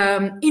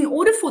in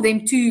order for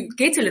them to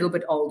get a little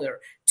bit older,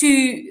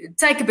 to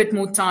take a bit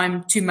more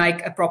time to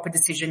make a proper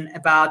decision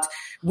about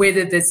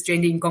whether this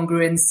gender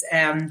incongruence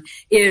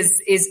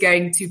is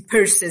going to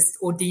persist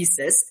or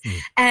desist.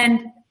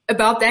 And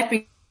about that,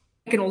 we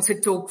can also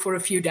talk for a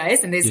few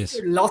days, and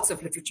there's lots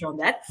of literature on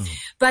that.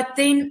 But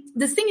then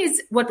the thing is,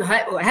 what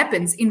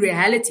happens in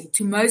reality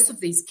to most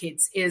of these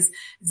kids is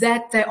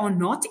that they are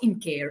not in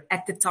care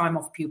at the time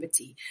of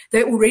puberty.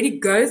 They already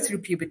go through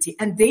puberty,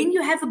 and then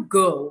you have a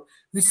girl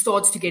who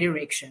starts to get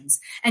erections,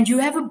 and you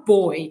have a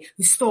boy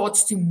who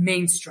starts to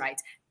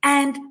menstruate,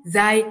 and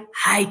they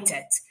hate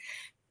it.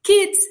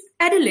 Kids,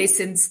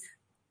 adolescents,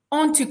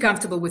 aren't too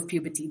comfortable with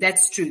puberty.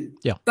 That's true.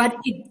 Yeah. But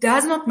it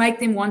does not make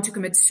them want to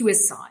commit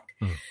suicide.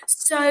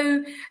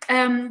 So,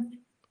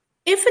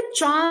 if a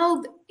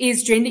child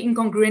is gender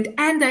incongruent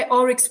and they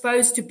are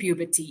exposed to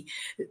puberty,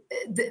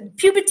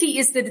 puberty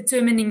is the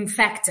determining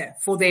factor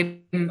for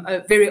them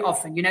very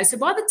often, So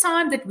by the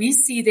time that we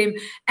see them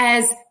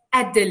as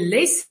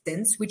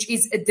adolescents, which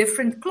is a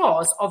different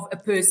class of a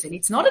person.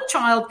 It's not a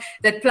child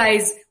that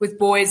plays with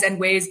boys and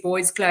wears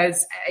boys'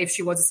 clothes if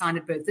she was assigned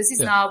at birth. This is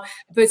now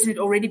a person who'd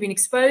already been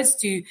exposed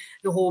to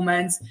the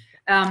hormones.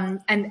 And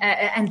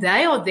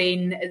they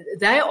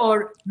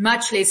are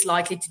much less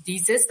likely to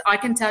desist, I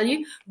can tell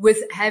you, with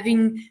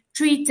having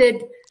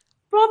treated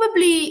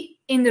probably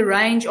in the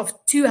range of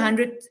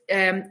 200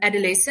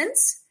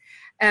 adolescents.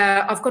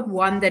 I've got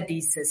one that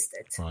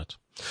desisted. Right.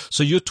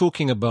 So you're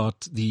talking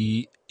about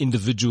the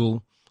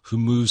individual who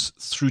moves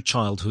through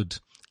childhood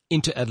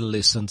into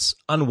adolescence,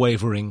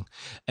 unwavering.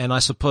 And I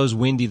suppose,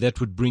 Wendy, that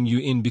would bring you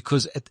in,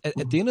 because at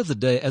the end of the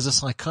day, as a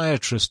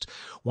psychiatrist,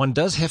 one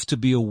does have to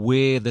be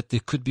aware that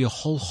there could be a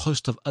whole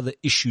host of other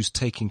issues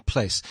taking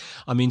place.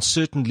 I mean,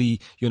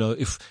 certainly,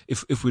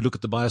 if we look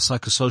at the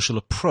biopsychosocial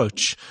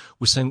approach,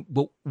 we're saying,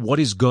 well, what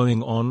is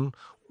going on?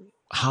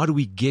 How do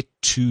we get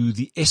to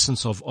the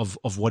essence of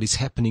what is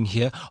happening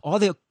here? Are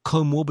there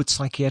comorbid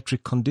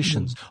psychiatric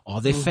conditions?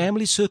 Are there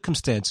family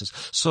circumstances?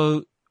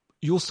 So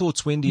your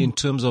thoughts, Wendy, in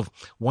terms of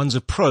one's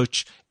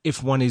approach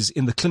if one is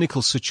in the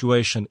clinical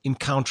situation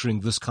encountering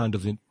this kind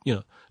of,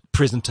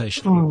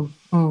 presentation.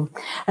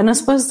 And I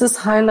suppose this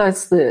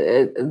highlights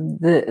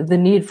the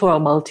need for a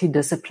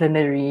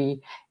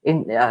multidisciplinary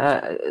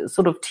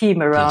sort of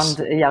team around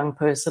a young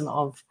person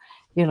of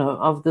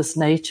this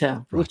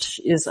nature,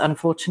 which is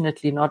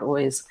unfortunately not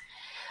always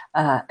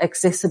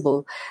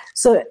accessible.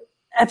 So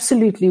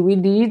absolutely, we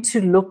need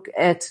to look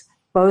at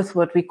both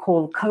what we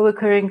call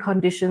co-occurring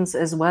conditions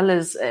as well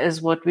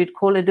as what we'd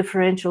call a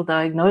differential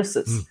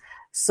diagnosis.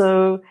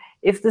 So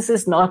if this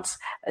is not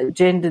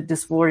gender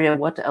dysphoria,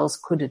 what else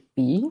could it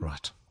be?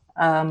 Right.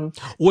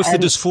 Or if the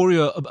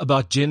dysphoria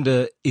about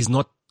gender is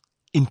not,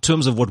 in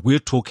terms of what we're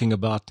talking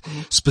about,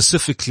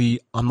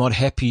 specifically, I'm not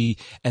happy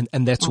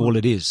and that's all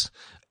it is.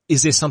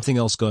 Is there something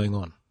else going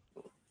on?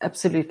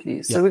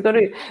 Absolutely. So we've got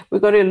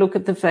to look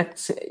at the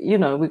fact,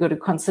 we've got to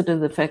consider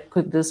the fact,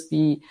 could this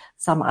be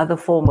some other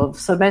form of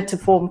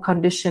somatoform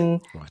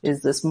condition? Right.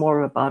 Is this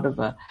more about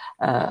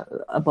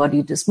a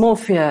body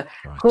dysmorphia?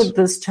 Right. Could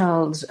this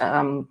child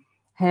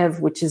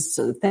have, which is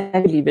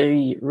thankfully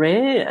very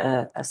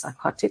rare, a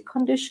psychotic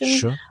condition?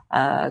 Sure.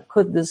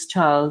 Could this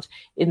child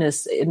in a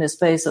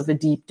space of a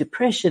deep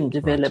depression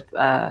develop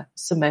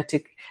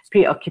somatic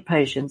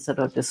preoccupations that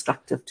are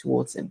destructive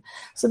towards him?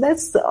 So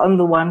that's on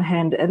the one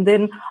hand. And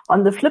then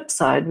on the flip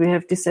side, we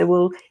have to say,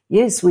 well,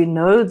 yes, we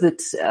know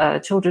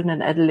that children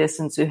and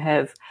adolescents who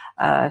have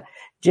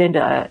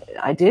gender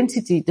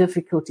identity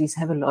difficulties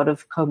have a lot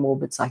of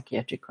comorbid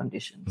psychiatric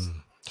conditions.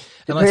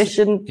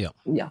 Depression,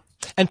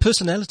 and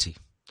personality.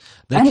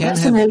 They and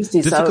can have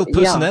difficult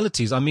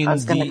personalities. I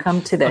was going to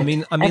come to that. I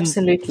mean,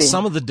 absolutely.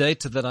 Some of the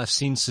data that I've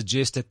seen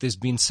suggest that there's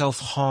been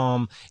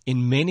self-harm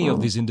in many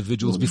of these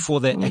individuals before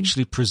they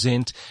actually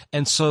present.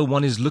 And so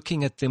one is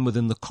looking at them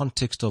within the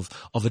context of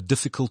a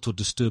difficult or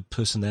disturbed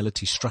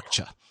personality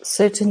structure.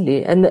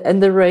 Certainly.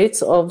 And the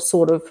rates of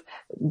sort of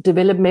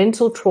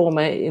developmental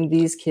trauma in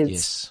these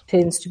kids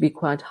tends to be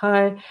quite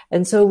high.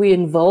 And so we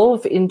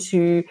evolve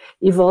into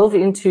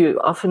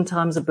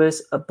oftentimes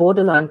a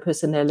borderline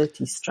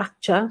personality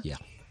structure. Yeah.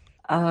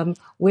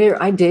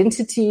 Where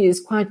identity is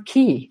quite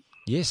key.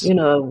 Yes.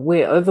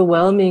 Where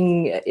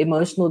overwhelming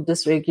emotional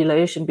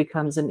dysregulation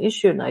becomes an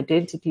issue and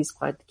identity is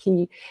quite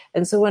key.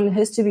 And so one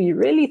has to be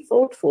really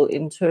thoughtful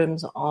in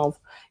terms of,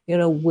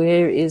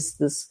 where is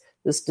this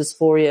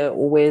dysphoria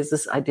or where is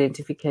this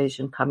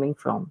identification coming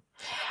from?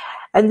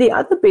 And the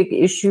other big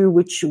issue,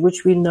 which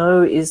we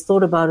know is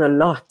thought about a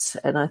lot,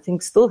 and I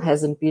think still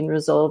hasn't been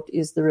resolved,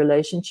 is the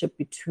relationship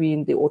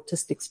between the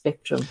autistic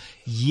spectrum.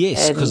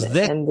 Yes, because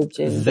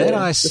that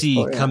I see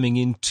dysphoria coming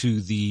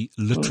into the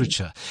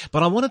literature.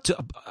 But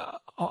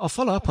I'll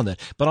follow up on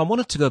that. But I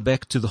wanted to go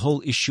back to the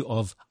whole issue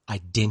of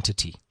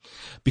identity,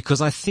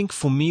 because I think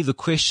for me the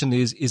question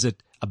is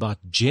it about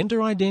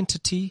gender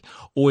identity,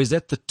 or is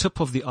that the tip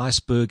of the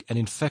iceberg? And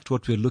in fact,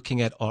 what we're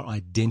looking at are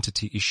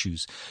identity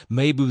issues,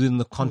 maybe within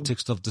the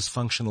context of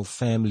dysfunctional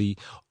family,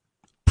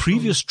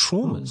 previous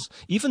traumas,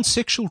 even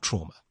sexual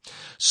trauma.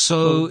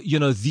 So,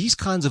 these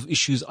kinds of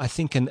issues, I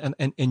think, and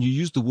you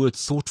use the word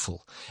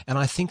thoughtful. And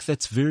I think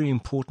that's very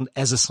important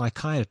as a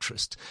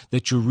psychiatrist,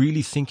 that you're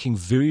really thinking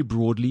very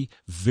broadly,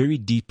 very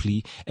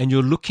deeply, and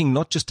you're looking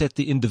not just at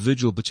the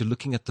individual, but you're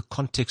looking at the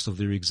context of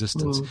their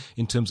existence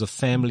in terms of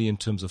family, in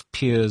terms of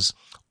peers.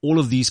 All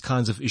of these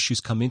kinds of issues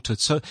come into it.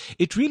 So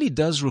it really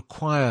does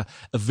require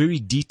a very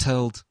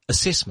detailed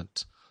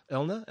assessment.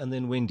 Elna, and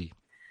then Wendy.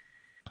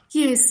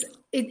 Yes,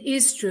 it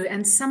is true.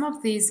 And some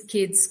of these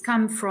kids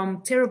come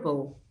from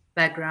terrible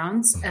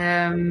backgrounds.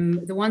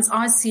 The ones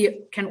I see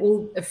can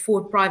all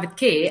afford private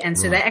care. And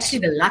so they're actually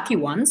the lucky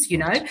ones, we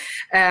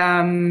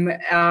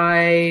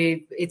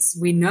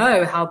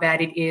know how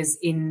bad it is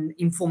in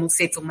informal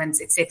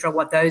settlements, etc.,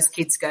 what those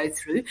kids go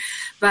through.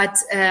 But,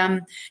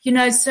 so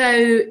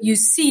you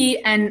see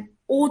an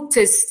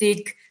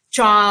autistic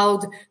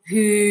child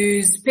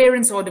whose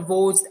parents are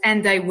divorced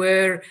and they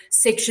were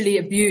sexually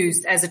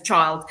abused as a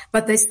child,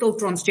 but they're still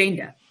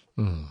transgender.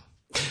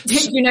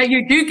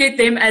 You do get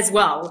them as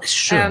well.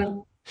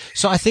 Sure.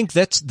 So I think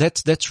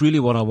that's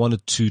really what I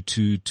wanted to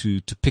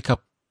pick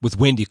up with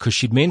Wendy, because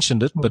she'd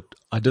mentioned it, but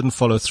I didn't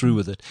follow through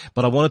with it.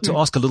 But I wanted to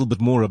ask a little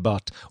bit more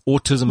about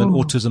autism and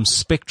autism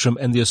spectrum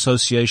and the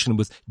association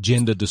with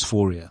gender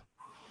dysphoria.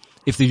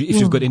 If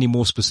you've got any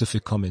more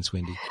specific comments,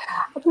 Wendy.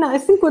 No, I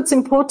think what's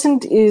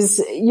important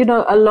is,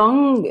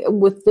 along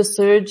with the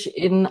surge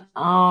in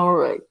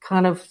our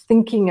kind of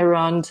thinking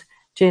around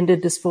gender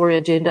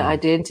dysphoria, gender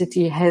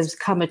identity, has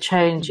come a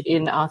change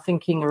in our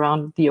thinking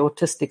around the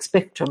autistic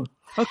spectrum.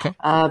 Okay.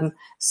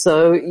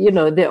 So,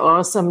 there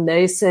are some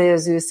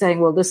naysayers who are saying,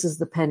 well, this is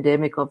the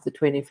pandemic of the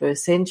 21st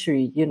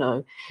century,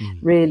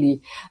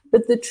 really.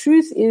 But the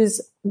truth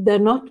is they're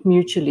not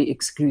mutually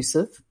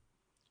exclusive.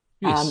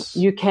 Yes.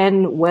 You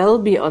can well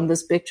be on the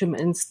spectrum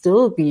and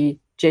still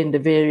be gender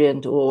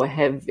variant or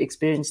have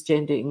experienced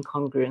gender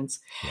incongruence.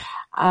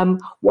 Yeah.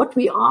 What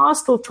we are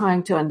still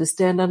trying to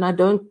understand, and I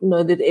don't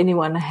know that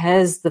anyone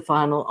has the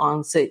final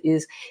answer,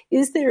 is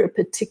there a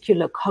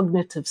particular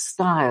cognitive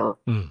style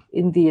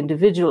in the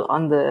individual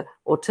on the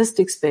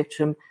autistic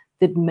spectrum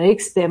that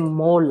makes them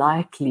more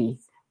likely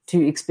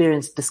to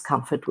experience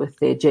discomfort with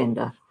their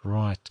gender?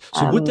 Right.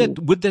 So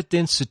would that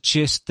then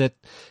suggest that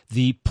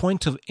the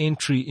point of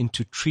entry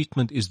into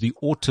treatment is the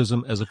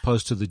autism as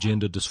opposed to the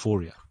gender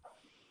dysphoria?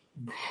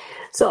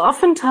 So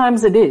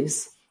oftentimes it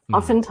is.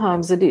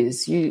 Oftentimes it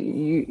is.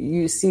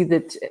 You see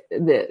that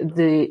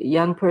the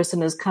young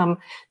person has come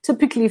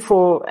typically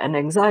for an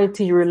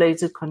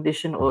anxiety-related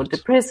condition or a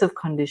depressive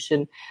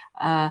condition,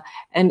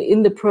 and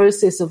in the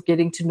process of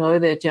getting to know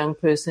that young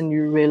person,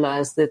 you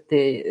realize that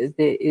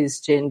there is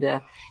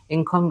gender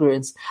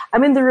incongruence. I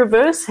mean, the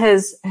reverse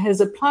has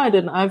applied,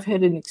 and I've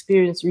had an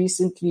experience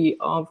recently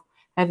of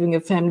having a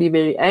family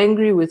very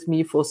angry with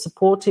me for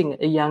supporting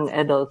a young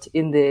adult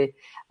in their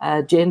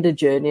gender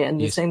journey, and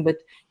they're saying, but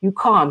you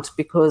can't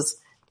because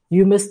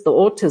you missed the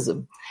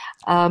autism.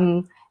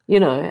 You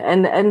know,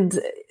 and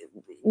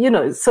you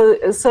know, so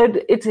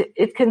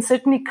it can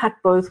certainly cut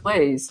both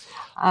ways.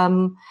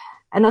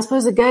 And I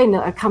suppose, again,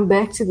 I come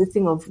back to the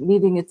thing of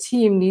needing a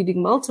team,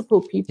 needing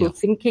multiple people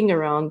thinking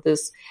around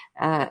this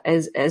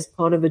as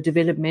part of a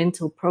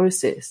developmental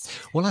process.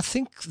 Well, I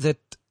think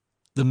that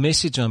the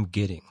message I'm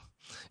getting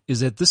is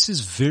that this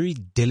is very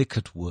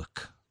delicate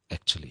work,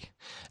 actually,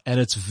 and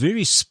it's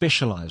very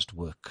specialized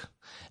work.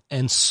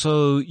 And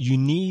so you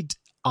need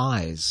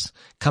eyes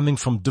coming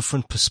from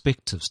different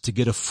perspectives to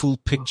get a full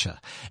picture.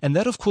 And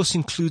that, of course,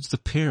 includes the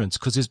parents,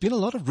 because there's been a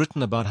lot of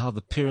written about how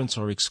the parents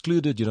are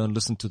excluded. You don't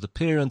listen to the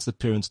parents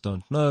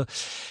don't know.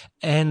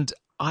 And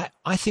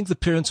I think the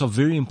parents are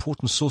very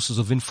important sources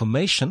of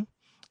information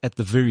at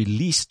the very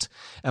least.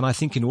 And I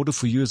think in order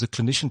for you as a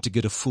clinician to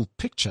get a full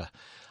picture,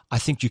 I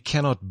think you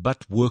cannot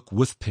but work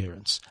with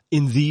parents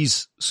in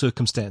these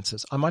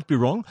circumstances. I might be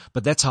wrong,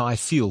 but that's how I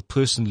feel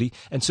personally.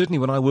 And certainly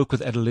when I work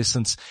with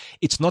adolescents,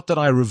 it's not that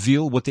I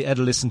reveal what the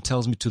adolescent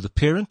tells me to the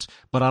parent,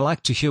 but I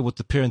like to hear what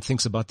the parent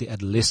thinks about the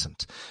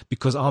adolescent,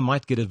 because I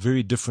might get a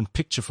very different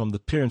picture from the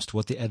parents to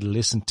what the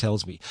adolescent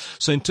tells me.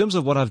 So in terms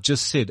of what I've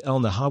just said,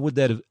 Elna, how would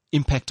that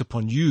impact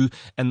upon you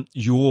and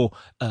your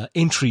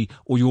entry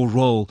or your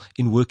role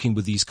in working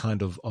with these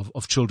kind of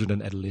children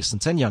and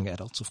adolescents and young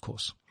adults, of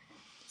course?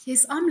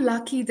 Yes, I'm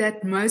lucky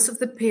that most of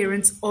the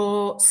parents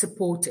are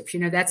supportive. You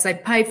know, they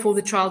paid for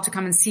the child to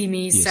come and see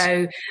me. Yes.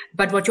 So,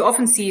 but what you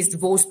often see is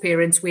divorced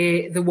parents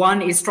where the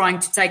one is trying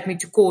to take me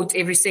to court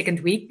every second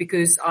week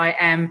because I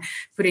am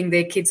putting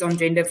their kids on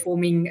gender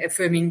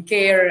affirming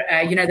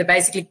care. You know, they're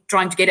basically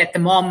trying to get at the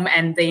mom,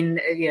 and then,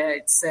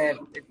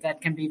 that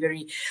can be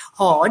very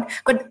hard.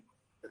 But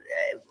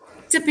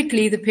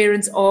typically the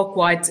parents are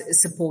quite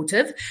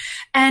supportive.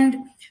 And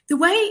the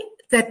way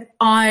that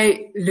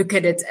I look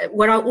at it,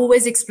 what I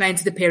always explain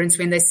to the parents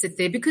when they sit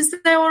there, because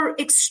they are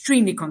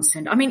extremely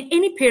concerned. I mean,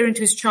 any parent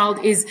whose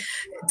child is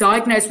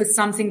diagnosed with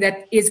something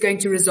that is going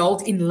to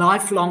result in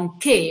lifelong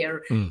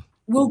care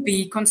will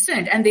be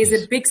concerned. And there's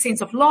a big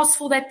sense of loss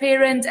for that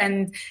parent,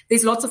 and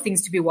there's lots of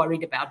things to be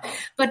worried about.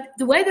 But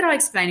the way that I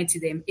explain it to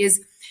them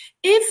is,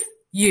 if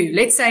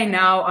let's say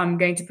now I'm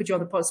going to put you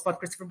on the spot,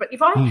 Christopher, but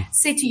if I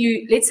say to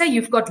you, let's say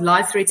you've got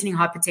life-threatening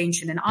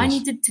hypertension, and I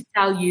needed to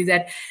tell you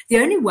that the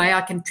only way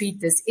I can treat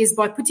this is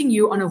by putting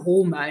you on a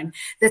hormone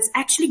that's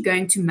actually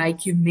going to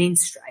make you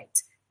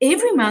menstruate.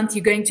 Every month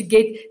you're going to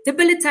get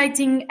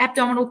debilitating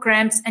abdominal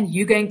cramps and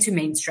you're going to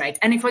menstruate.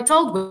 And if I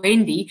told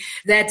Wendy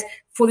that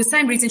for the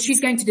same reason she's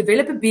going to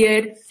develop a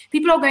beard,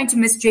 people are going to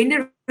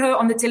misgender her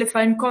on the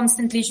telephone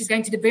constantly, she's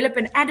going to develop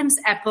an Adam's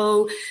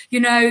apple, you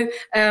know,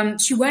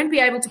 she won't be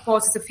able to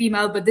pass as a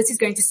female, but this is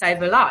going to save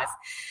her life.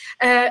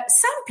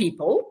 Some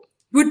people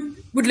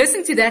would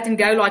listen to that and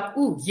go like,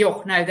 ooh,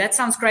 yo, no, that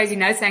sounds crazy.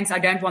 No, thanks. I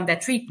don't want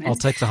that treatment. I'll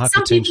take the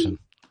hypertension.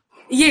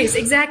 Yes,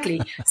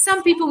 exactly.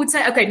 Some people would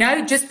say, okay,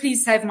 no, just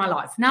please save my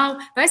life. Now,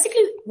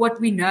 basically what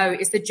we know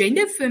is that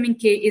gender affirming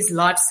care is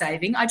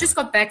life-saving. I just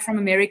got back from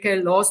America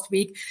last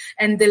week,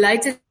 and the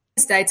latest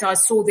data I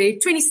saw there,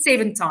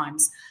 27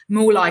 times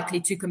more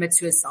likely to commit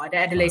suicide,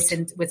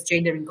 adolescent with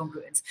gender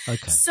incongruence.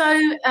 Okay. So,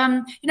 you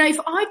know,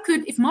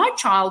 if my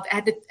child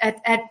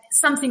had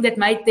something that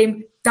made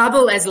them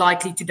double as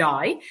likely to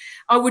die,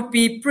 I would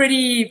be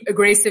pretty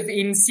aggressive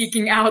in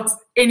seeking out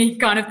any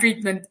kind of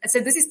treatment.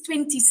 So this is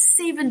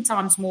 27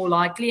 times more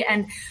likely.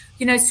 And,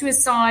 you know,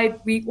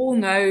 suicide, we all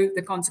know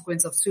the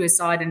consequence of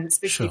suicide, and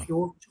especially if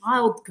your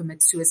child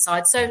commits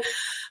suicide. So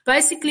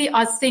basically,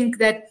 I think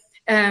that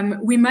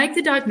we make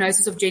the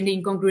diagnosis of gender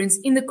incongruence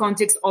in the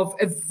context of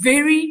a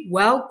very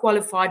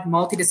well-qualified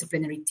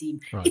multidisciplinary team.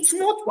 Right.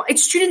 It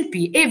shouldn't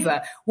be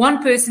ever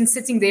one person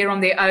sitting there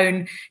on their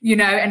own, you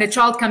know, and a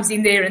child comes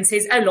in there and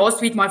says, oh, last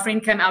week my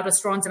friend came out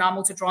as trans and I'm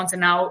also trans and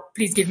now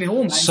please give me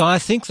hormones. So I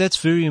think that's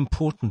very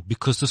important,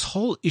 because this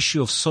whole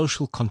issue of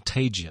social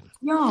contagion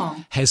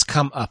has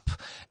come up,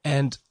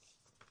 and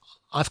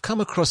I've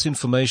come across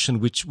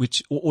information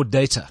or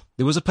data.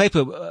 There was a paper,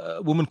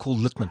 a woman called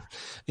Littman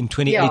in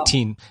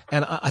 2018,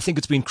 and I think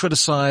it's been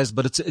criticized,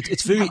 but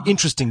it's very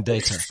interesting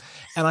data.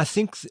 And I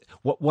think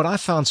what I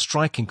found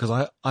striking,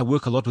 because I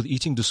work a lot with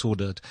eating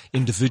disordered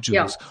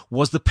individuals,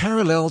 was the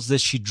parallels that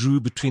she drew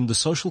between the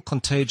social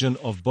contagion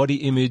of body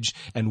image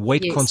and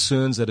weight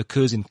concerns that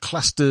occurs in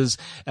clusters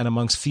and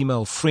amongst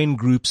female friend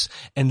groups,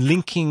 and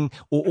linking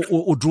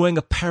or drawing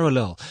a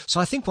parallel. So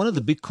I think one of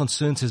the big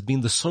concerns has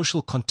been the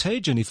social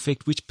contagion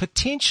effect, which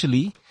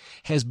potentially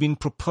has been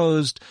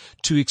proposed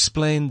to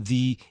explain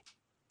the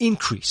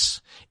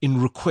increase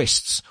in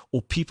requests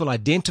or people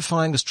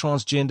identifying as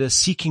transgender,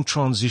 seeking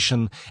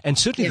transition, and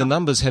certainly the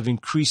numbers have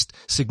increased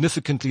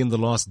significantly in the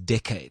last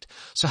decade.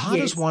 So how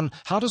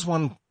does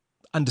one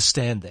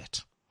understand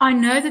that? I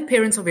know that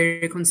parents are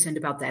very concerned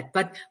about that,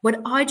 but what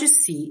I just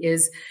see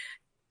is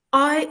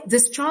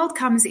this child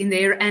comes in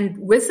there, and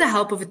with the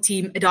help of a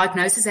team, a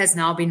diagnosis has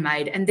now been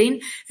made. And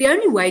then the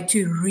only way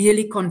to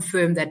really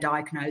confirm that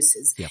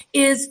diagnosis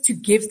is to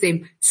give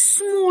them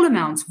small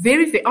amounts,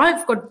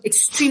 I've got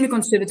extremely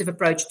conservative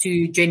approach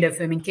to gender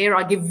affirming care.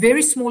 I give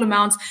very small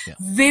amounts,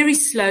 very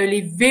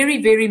slowly,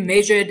 very, very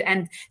measured,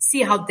 and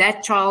see how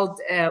that child,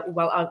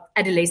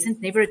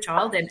 adolescent, never a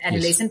child, an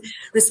adolescent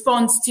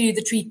responds to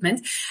the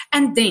treatment.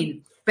 And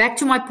then back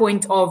to my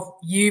point of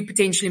you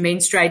potentially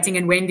menstruating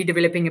and Wendy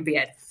developing a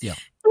beard. Yeah.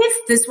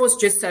 If this was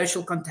just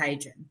social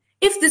contagion,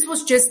 if this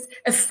was just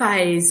a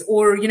phase,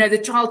 or,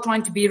 the child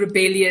trying to be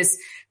rebellious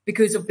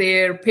because of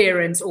their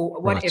parents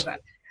or whatever,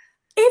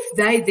 if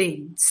they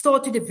then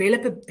start to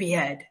develop a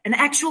beard, an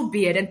actual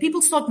beard, and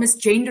people start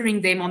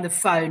misgendering them on the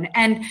phone,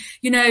 and,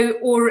 you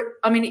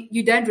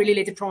don't really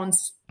let a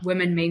trans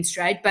women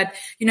menstruate, but,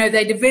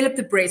 they develop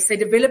the breasts, they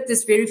develop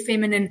this very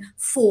feminine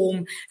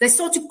form, they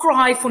start to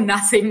cry for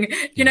nothing,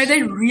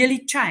 they really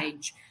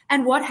change.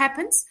 And what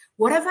happens?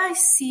 What have I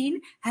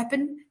seen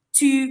happen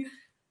to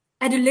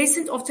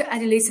adolescent after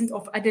adolescent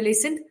of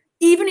adolescent?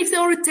 Even if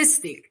they're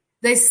autistic,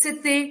 they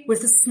sit there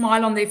with a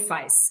smile on their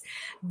face.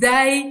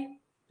 They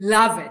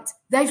love it.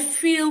 They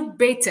feel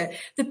better.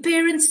 The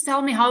parents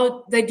tell me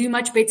how they do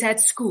much better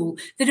at school.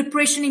 The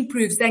depression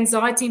improves, the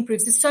anxiety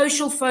improves, the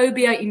social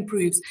phobia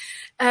improves.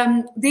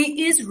 There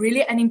is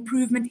really an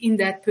improvement in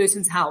that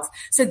person's health.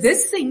 So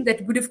this thing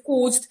that would have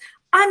caused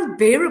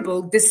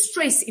unbearable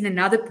distress in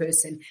another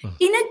person,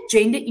 in a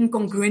gender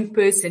incongruent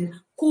person,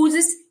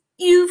 causes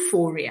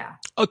euphoria.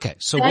 Okay.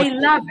 So they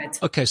love it.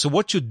 Okay. So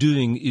what you're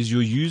doing is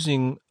you're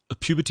using a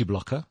puberty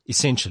blocker,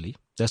 essentially.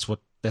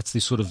 That's the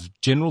sort of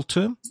general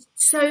term?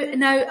 So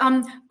no,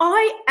 I'm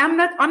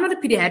not a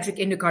pediatric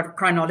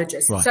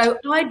endocrinologist. Right. So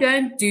I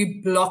don't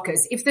do blockers.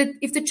 If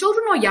the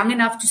children are young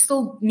enough to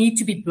still need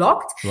to be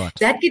blocked,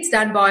 that gets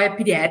done by a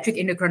pediatric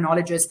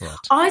endocrinologist. Right.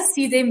 I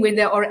see them when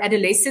they are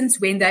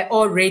adolescents, when they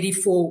are ready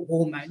for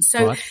hormones.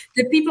 So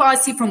the people I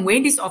see from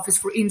Wendy's office,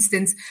 for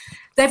instance,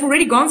 they've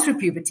already gone through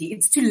puberty.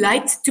 It's too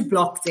late to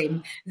block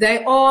them.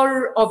 They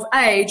are of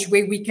age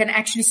where we can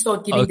actually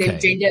start giving them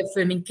gender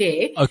affirming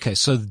care. Okay.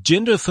 So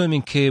gender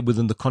affirming care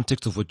within the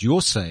context of what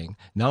you're saying,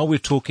 now we're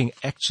talking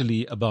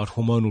actually about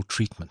hormonal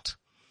treatment.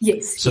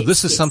 Yes. So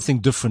this is something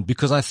different,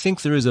 because I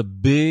think there is a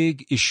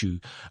big issue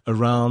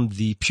around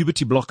the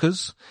puberty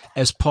blockers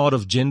as part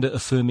of gender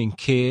affirming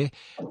care.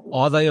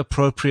 Are they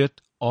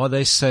appropriate? Are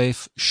they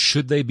safe?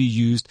 Should they be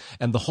used?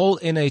 And the whole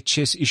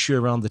NHS issue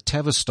around the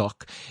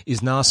Tavistock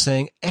is now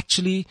saying,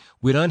 actually,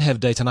 we don't have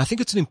data. And I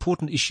think it's an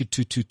important issue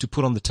to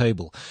put on the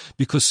table,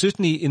 because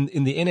certainly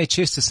in the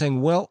NHS they're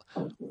saying, well,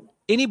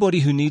 anybody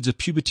who needs a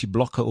puberty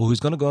blocker or who's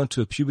going to go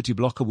into a puberty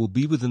blocker will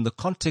be within the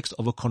context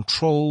of a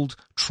controlled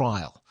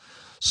trial.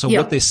 So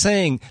what they're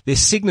saying, they're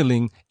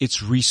signaling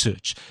it's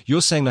research.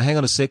 You're saying, now hang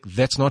on a sec,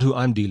 that's not who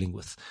I'm dealing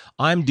with.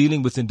 I'm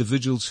dealing with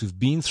individuals who've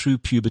been through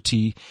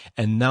puberty,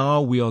 and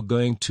now we are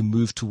going to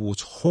move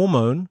towards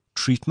hormone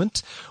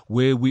treatment,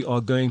 where we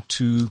are going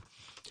to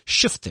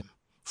shift them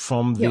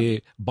from their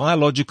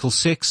biological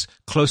sex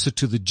closer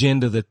to the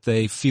gender that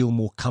they feel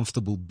more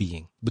comfortable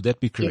being. Would that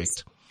be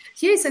correct?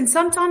 Yes, and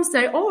sometimes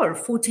they are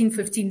 14,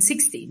 15,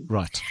 16.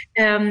 Right.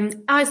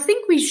 I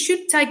think we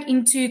should take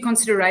into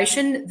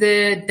consideration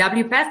the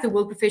WPATH, the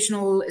World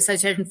Professional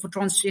Association for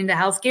Transgender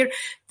Healthcare.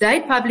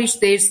 They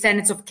published their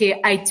Standards of Care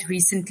 8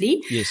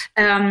 recently. Yes.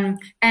 And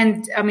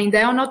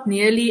they are not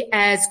nearly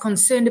as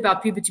concerned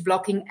about puberty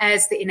blocking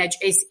as the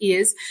NHS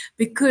is,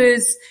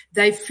 because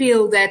they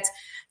feel that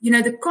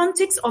the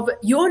context of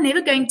you're never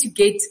going to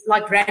get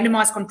like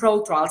randomized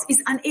control trials is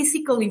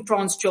unethical in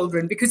trans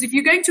children, because if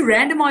you're going to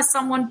randomize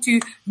someone to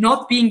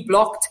not being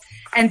blocked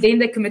and then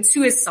they commit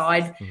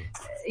suicide,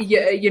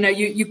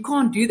 you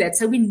can't do that.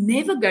 So we're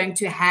never going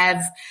to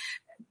have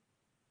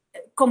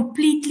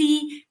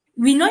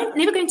we're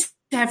never going to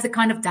have the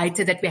kind of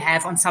data that we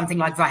have on something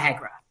like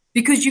Viagra,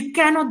 because you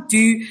cannot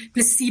do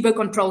placebo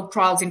controlled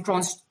trials in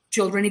trans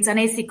children. It's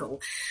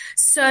unethical.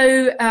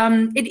 So,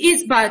 it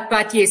is,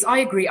 but yes, I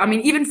agree. I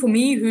mean, even for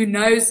me, who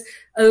knows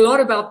a lot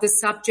about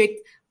this subject,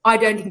 I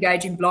don't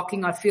engage in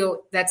blocking. I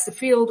feel that's the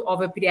field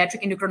of a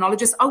pediatric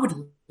endocrinologist. I would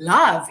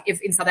love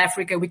if in South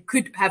Africa we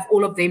could have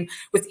all of them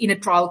within a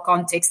trial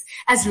context,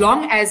 as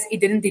long as it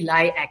didn't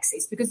delay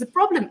access. Because the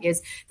problem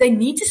is they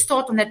need to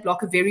start on that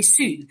blocker very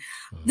soon.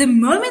 The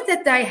moment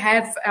that they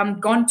have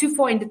gone too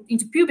far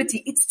into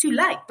puberty, it's too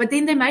late. But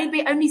then they may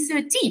be only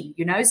 13,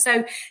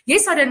 So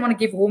yes, I don't want to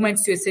give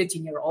hormones to a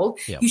 13-year-old.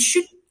 Yeah.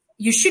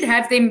 You should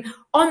have them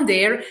on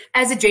there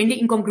as a gender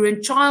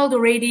incongruent child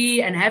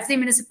already, and have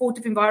them in a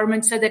supportive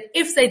environment, so that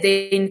if they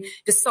then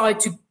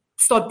decide to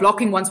start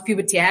blocking once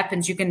puberty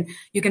happens, you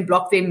can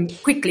block them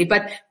quickly.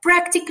 But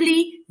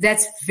practically,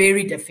 that's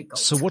very difficult.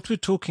 So what we're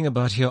talking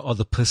about here are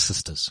the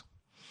persisters,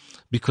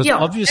 because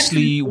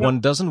obviously one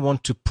doesn't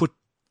want to put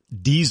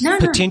these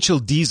potential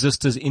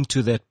desisters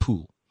into that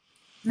pool.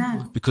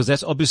 No. Because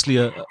that's obviously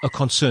a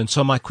concern.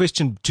 So my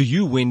question to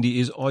you, Wendy,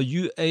 is, are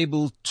you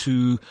able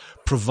to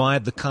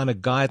provide the kind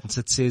of guidance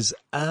that says,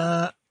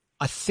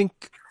 I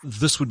think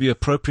this would be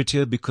appropriate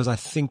here because I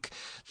think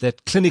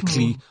that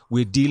clinically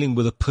we're dealing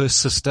with a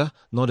persister,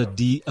 not a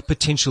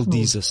potential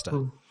desister.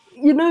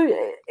 You know,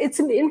 it's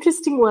an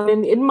interesting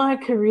one. In my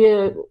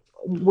career,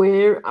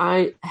 where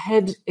I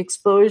had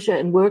exposure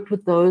and worked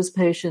with those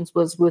patients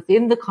was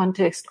within the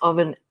context of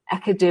a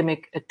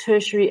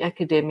tertiary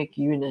academic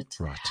unit,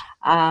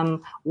 right.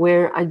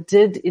 Where I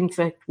did in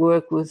fact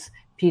work with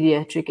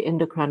pediatric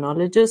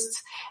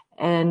endocrinologists,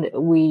 and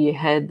we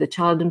had the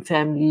child and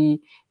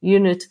family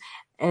unit.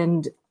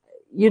 And,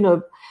 you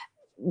know,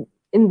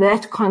 in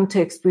that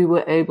context, we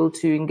were able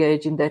to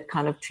engage in that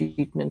kind of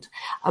treatment.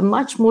 A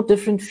much more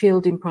different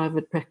field in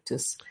private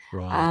practice.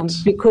 Right.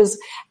 Because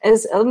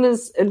as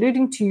Elna's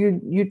alluding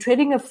to, you're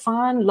treading a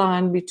fine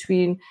line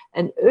between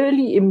an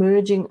early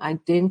emerging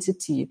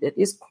identity that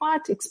is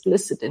quite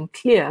explicit and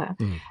clear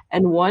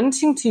and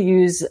wanting to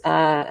use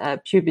a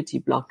puberty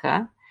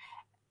blocker,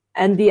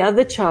 and the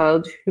other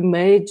child who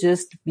may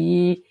just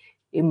be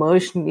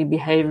emotionally,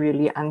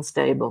 behaviorally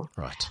unstable.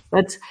 Right.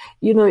 But,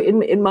 you know,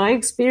 in my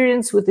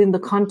experience within the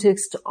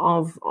context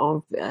of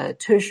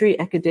tertiary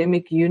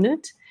academic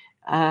unit,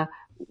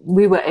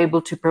 we were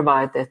able to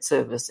provide that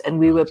service, and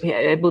we were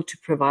able to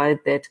provide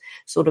that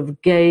sort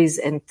of gaze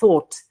and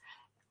thought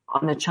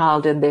on a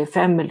child and their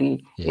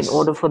family in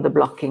order for the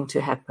blocking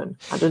to happen.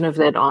 I don't know if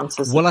that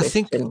answers the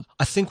question.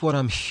 I think what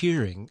I'm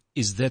hearing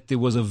is that there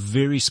was a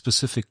very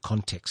specific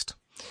context.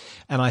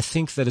 And I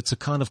think that it's a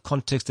kind of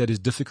context that is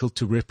difficult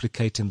to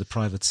replicate in the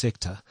private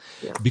sector,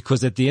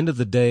 because at the end of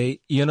the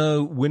day, you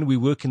know, when we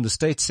work in the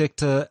state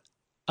sector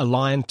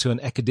aligned to an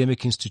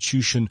academic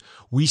institution,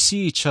 we see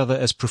each other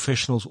as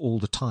professionals all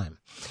the time.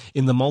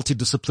 In the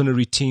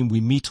multidisciplinary team,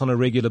 we meet on a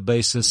regular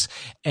basis,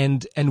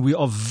 and we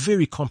are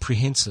very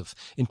comprehensive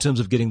in terms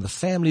of getting the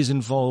families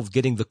involved,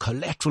 getting the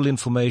collateral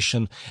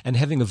information, and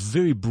having a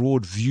very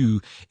broad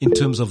view in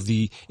terms of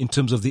the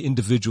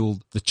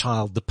individual, the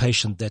child, the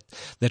patient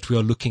that we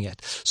are looking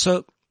at.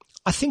 So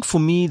I think for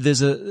me,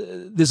 there's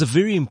a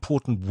very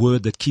important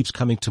word that keeps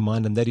coming to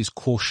mind, and that is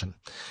caution.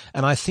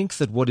 And I think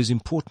that what is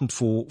important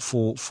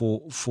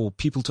for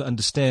people to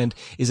understand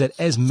is that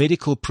as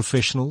medical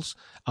professionals,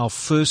 our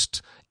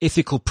first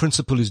ethical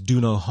principle is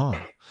do no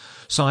harm.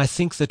 So I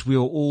think that we are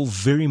all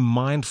very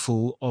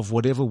mindful of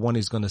whatever one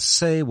is going to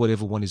say,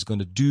 whatever one is going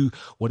to do,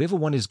 whatever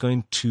one is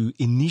going to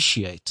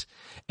initiate,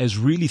 as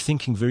really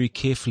thinking very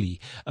carefully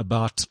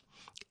about,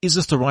 is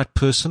this the right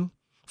person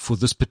for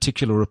this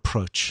particular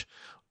approach?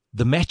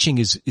 The matching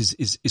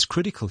is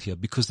critical here,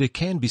 because there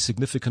can be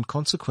significant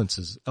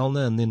consequences.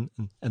 Elna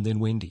and then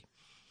Wendy.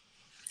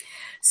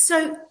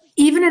 So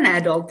even an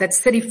adult that's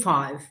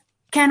 35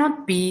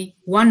 cannot be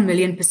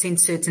 1,000,000%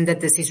 certain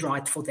that this is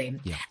right for them.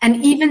 Yeah.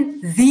 And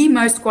even the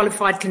most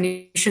qualified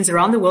clinicians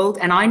around the world,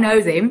 and I know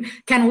them,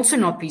 can also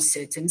not be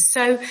certain.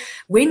 So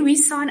when we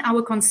sign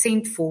our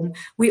consent form,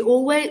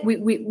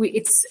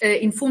 it's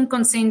informed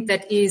consent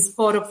that is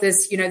part of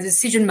this, you know,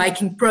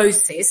 decision-making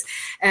process,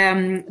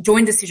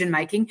 joint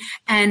decision-making.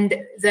 And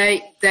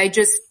they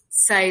just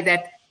say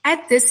that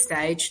at this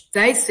stage,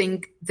 they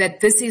think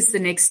that this is the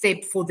next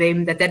step for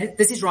them, that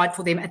this is right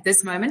for them at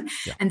this moment.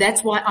 Yeah. And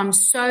that's why I'm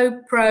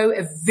so pro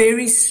a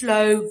very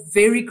slow,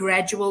 very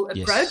gradual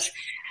approach. Yes.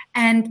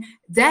 And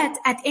that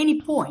at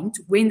any point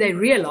when they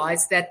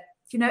realize that,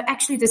 you know,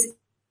 actually this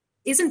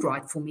isn't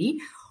right for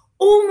me,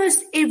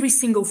 almost every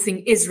single thing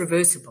is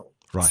reversible.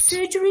 Right.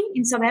 Surgery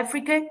in South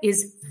Africa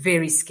is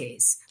very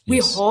scarce.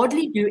 Yes. We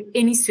hardly do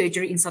any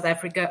surgery in South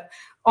Africa,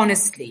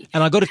 honestly.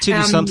 And I got to tell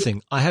you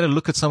something. I had a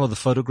look at some of the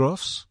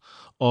photographs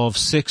of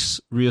sex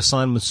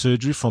reassignment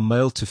surgery from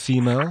male to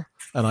female,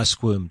 and I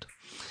squirmed.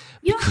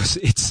 Yeah. Because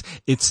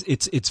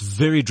it's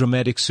very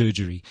dramatic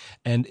surgery,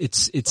 and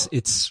it's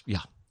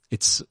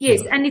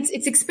yes, and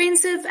it's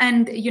expensive,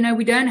 and you know,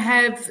 we don't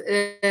have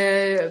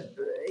the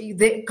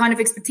kind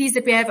of expertise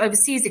that we have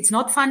overseas. It's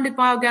not funded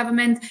by our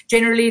government.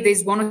 Generally,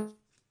 there's one or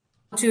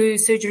two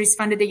surgeries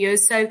funded a year.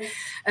 So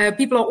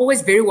people are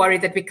always very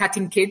worried that we're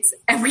cutting kids,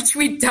 which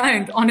we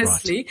don't,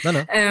 honestly. Right.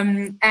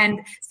 No.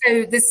 And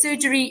so the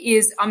surgery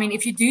is, I mean,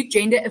 if you do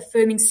gender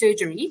affirming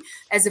surgery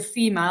as a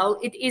female,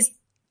 it is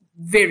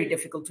very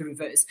difficult to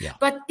reverse. Yeah.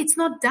 But it's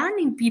not done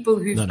in people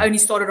who've only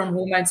started on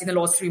hormones in the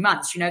last 3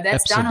 months. You know,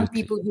 that's done on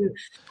people who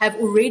have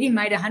already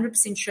made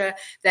 100% sure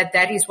that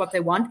that is what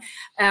they want.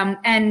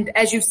 And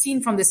as you've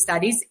seen from the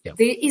studies,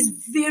 there is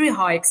very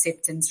high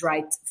acceptance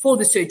rate for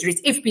the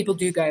surgeries if people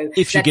do go.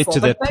 If you get to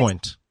that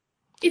point.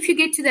 If you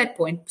get to that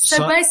point.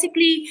 So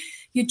basically,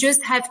 you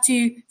just have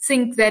to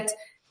think that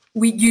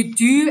you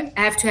do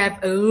have to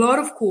have a lot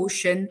of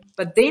caution,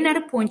 but then at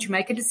a point you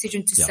make a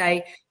decision to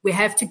say, we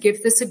have to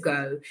give this a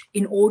go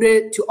in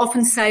order to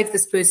often save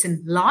this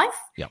person's life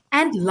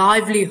and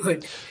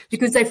livelihood,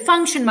 because they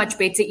function much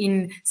better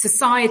in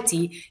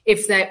society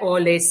if they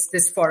are less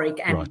dysphoric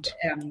and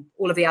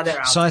all of the other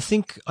outcomes. So I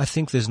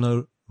think there's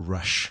no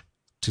rush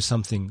to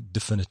something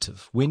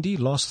definitive. Wendy,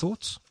 last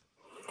thoughts?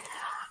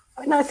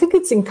 And I think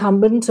it's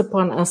incumbent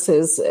upon us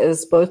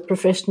as both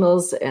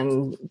professionals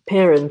and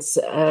parents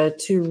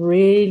to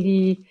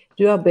really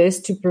do our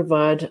best to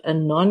provide a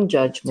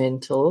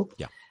non-judgmental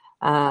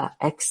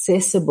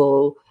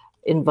accessible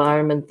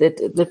environment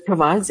that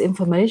provides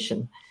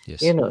information.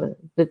 Yes. You know,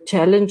 that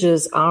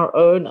challenges our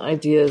own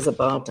ideas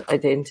about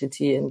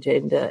identity and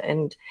gender.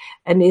 And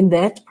in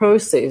that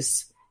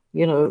process,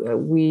 you know,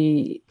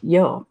 we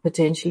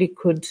potentially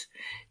could,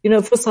 you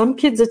know, for some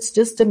kids, it's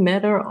just a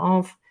matter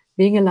of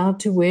being allowed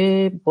to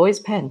wear boys'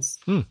 pants.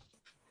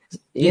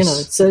 You know,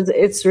 so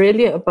it's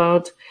really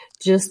about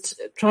just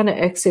trying to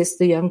access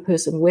the young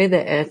person where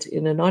they're at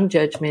in a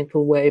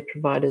non-judgmental way,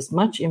 provide as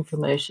much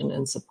information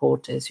and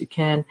support as you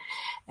can,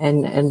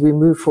 and we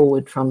move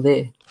forward from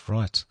there.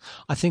 Right.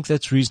 I think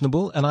that's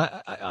reasonable. And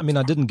I mean,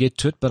 I didn't get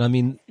to it, but I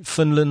mean,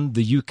 Finland,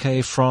 the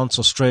UK, France,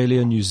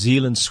 Australia, New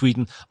Zealand,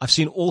 Sweden, I've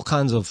seen all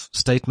kinds of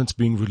statements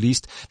being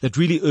released that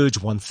really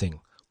urge one thing: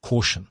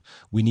 caution.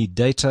 We need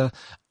data.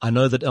 I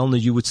know that, Elna,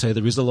 you would say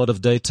there is a lot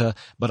of data,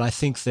 but I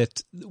think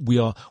that we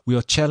are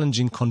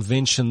challenging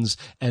conventions,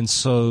 and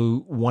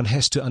so one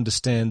has to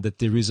understand that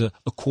there is a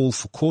call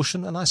for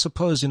caution. And I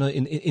suppose, you know,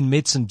 in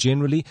medicine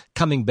generally,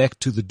 coming back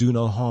to the do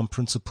no harm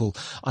principle,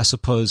 I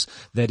suppose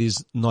that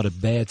is not a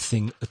bad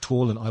thing at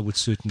all, and I would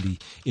certainly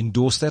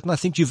endorse that. And I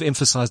think you've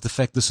emphasized the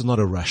fact this is not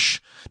a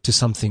rush to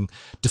something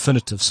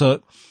definitive.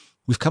 So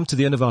we've come to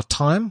the end of our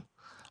time.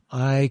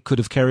 I could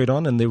have carried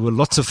on, and there were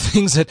lots of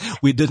things that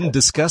we didn't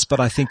discuss, but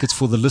I think it's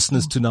for the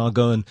listeners to now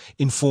go and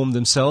inform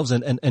themselves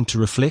and to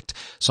reflect.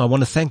 So I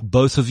want to thank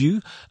both of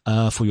you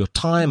for your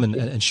time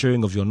and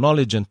sharing of your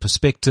knowledge and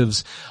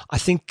perspectives. I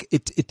think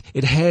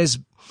it has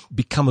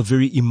become a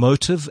very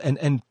emotive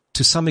and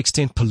to some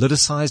extent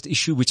politicized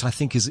issue, which I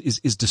think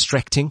is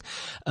distracting.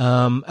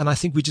 And I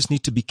think we just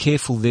need to be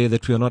careful there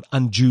that we are not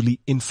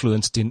unduly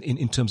influenced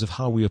in terms of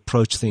how we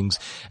approach things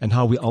and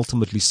how we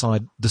ultimately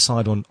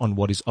decide on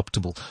what is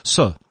optimal.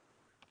 So,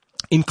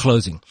 in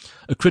closing,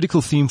 a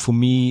critical theme for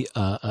me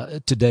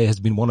today has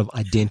been one of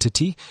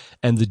identity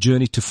and the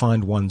journey to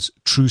find one's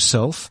true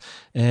self.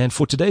 And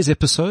for today's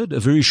episode, a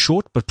very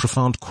short but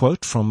profound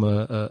quote from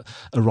a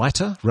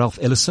writer, Ralph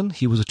Ellison.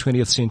 He was a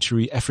 20th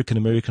century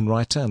African-American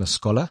writer and a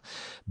scholar,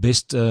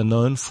 best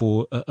known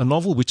for a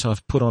novel which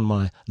I've put on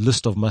my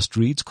list of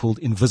must-reads called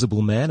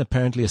Invisible Man,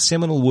 apparently a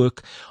seminal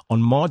work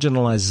on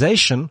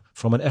marginalization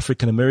from an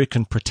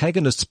African-American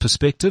protagonist's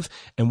perspective.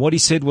 And what he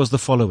said was the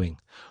following: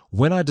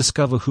 "When I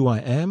discover who I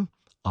am,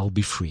 I'll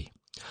be free."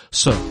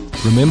 So,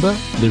 remember,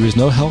 there is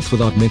no health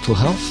without mental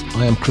health.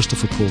 I am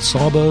Christopher Paul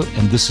Sabo,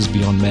 and this is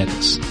Beyond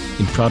Madness,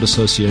 in proud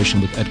association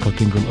with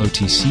Adcock Ingram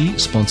OTC,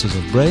 sponsors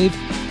of Brave,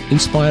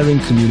 inspiring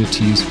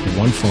communities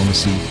one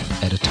pharmacy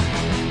at a time.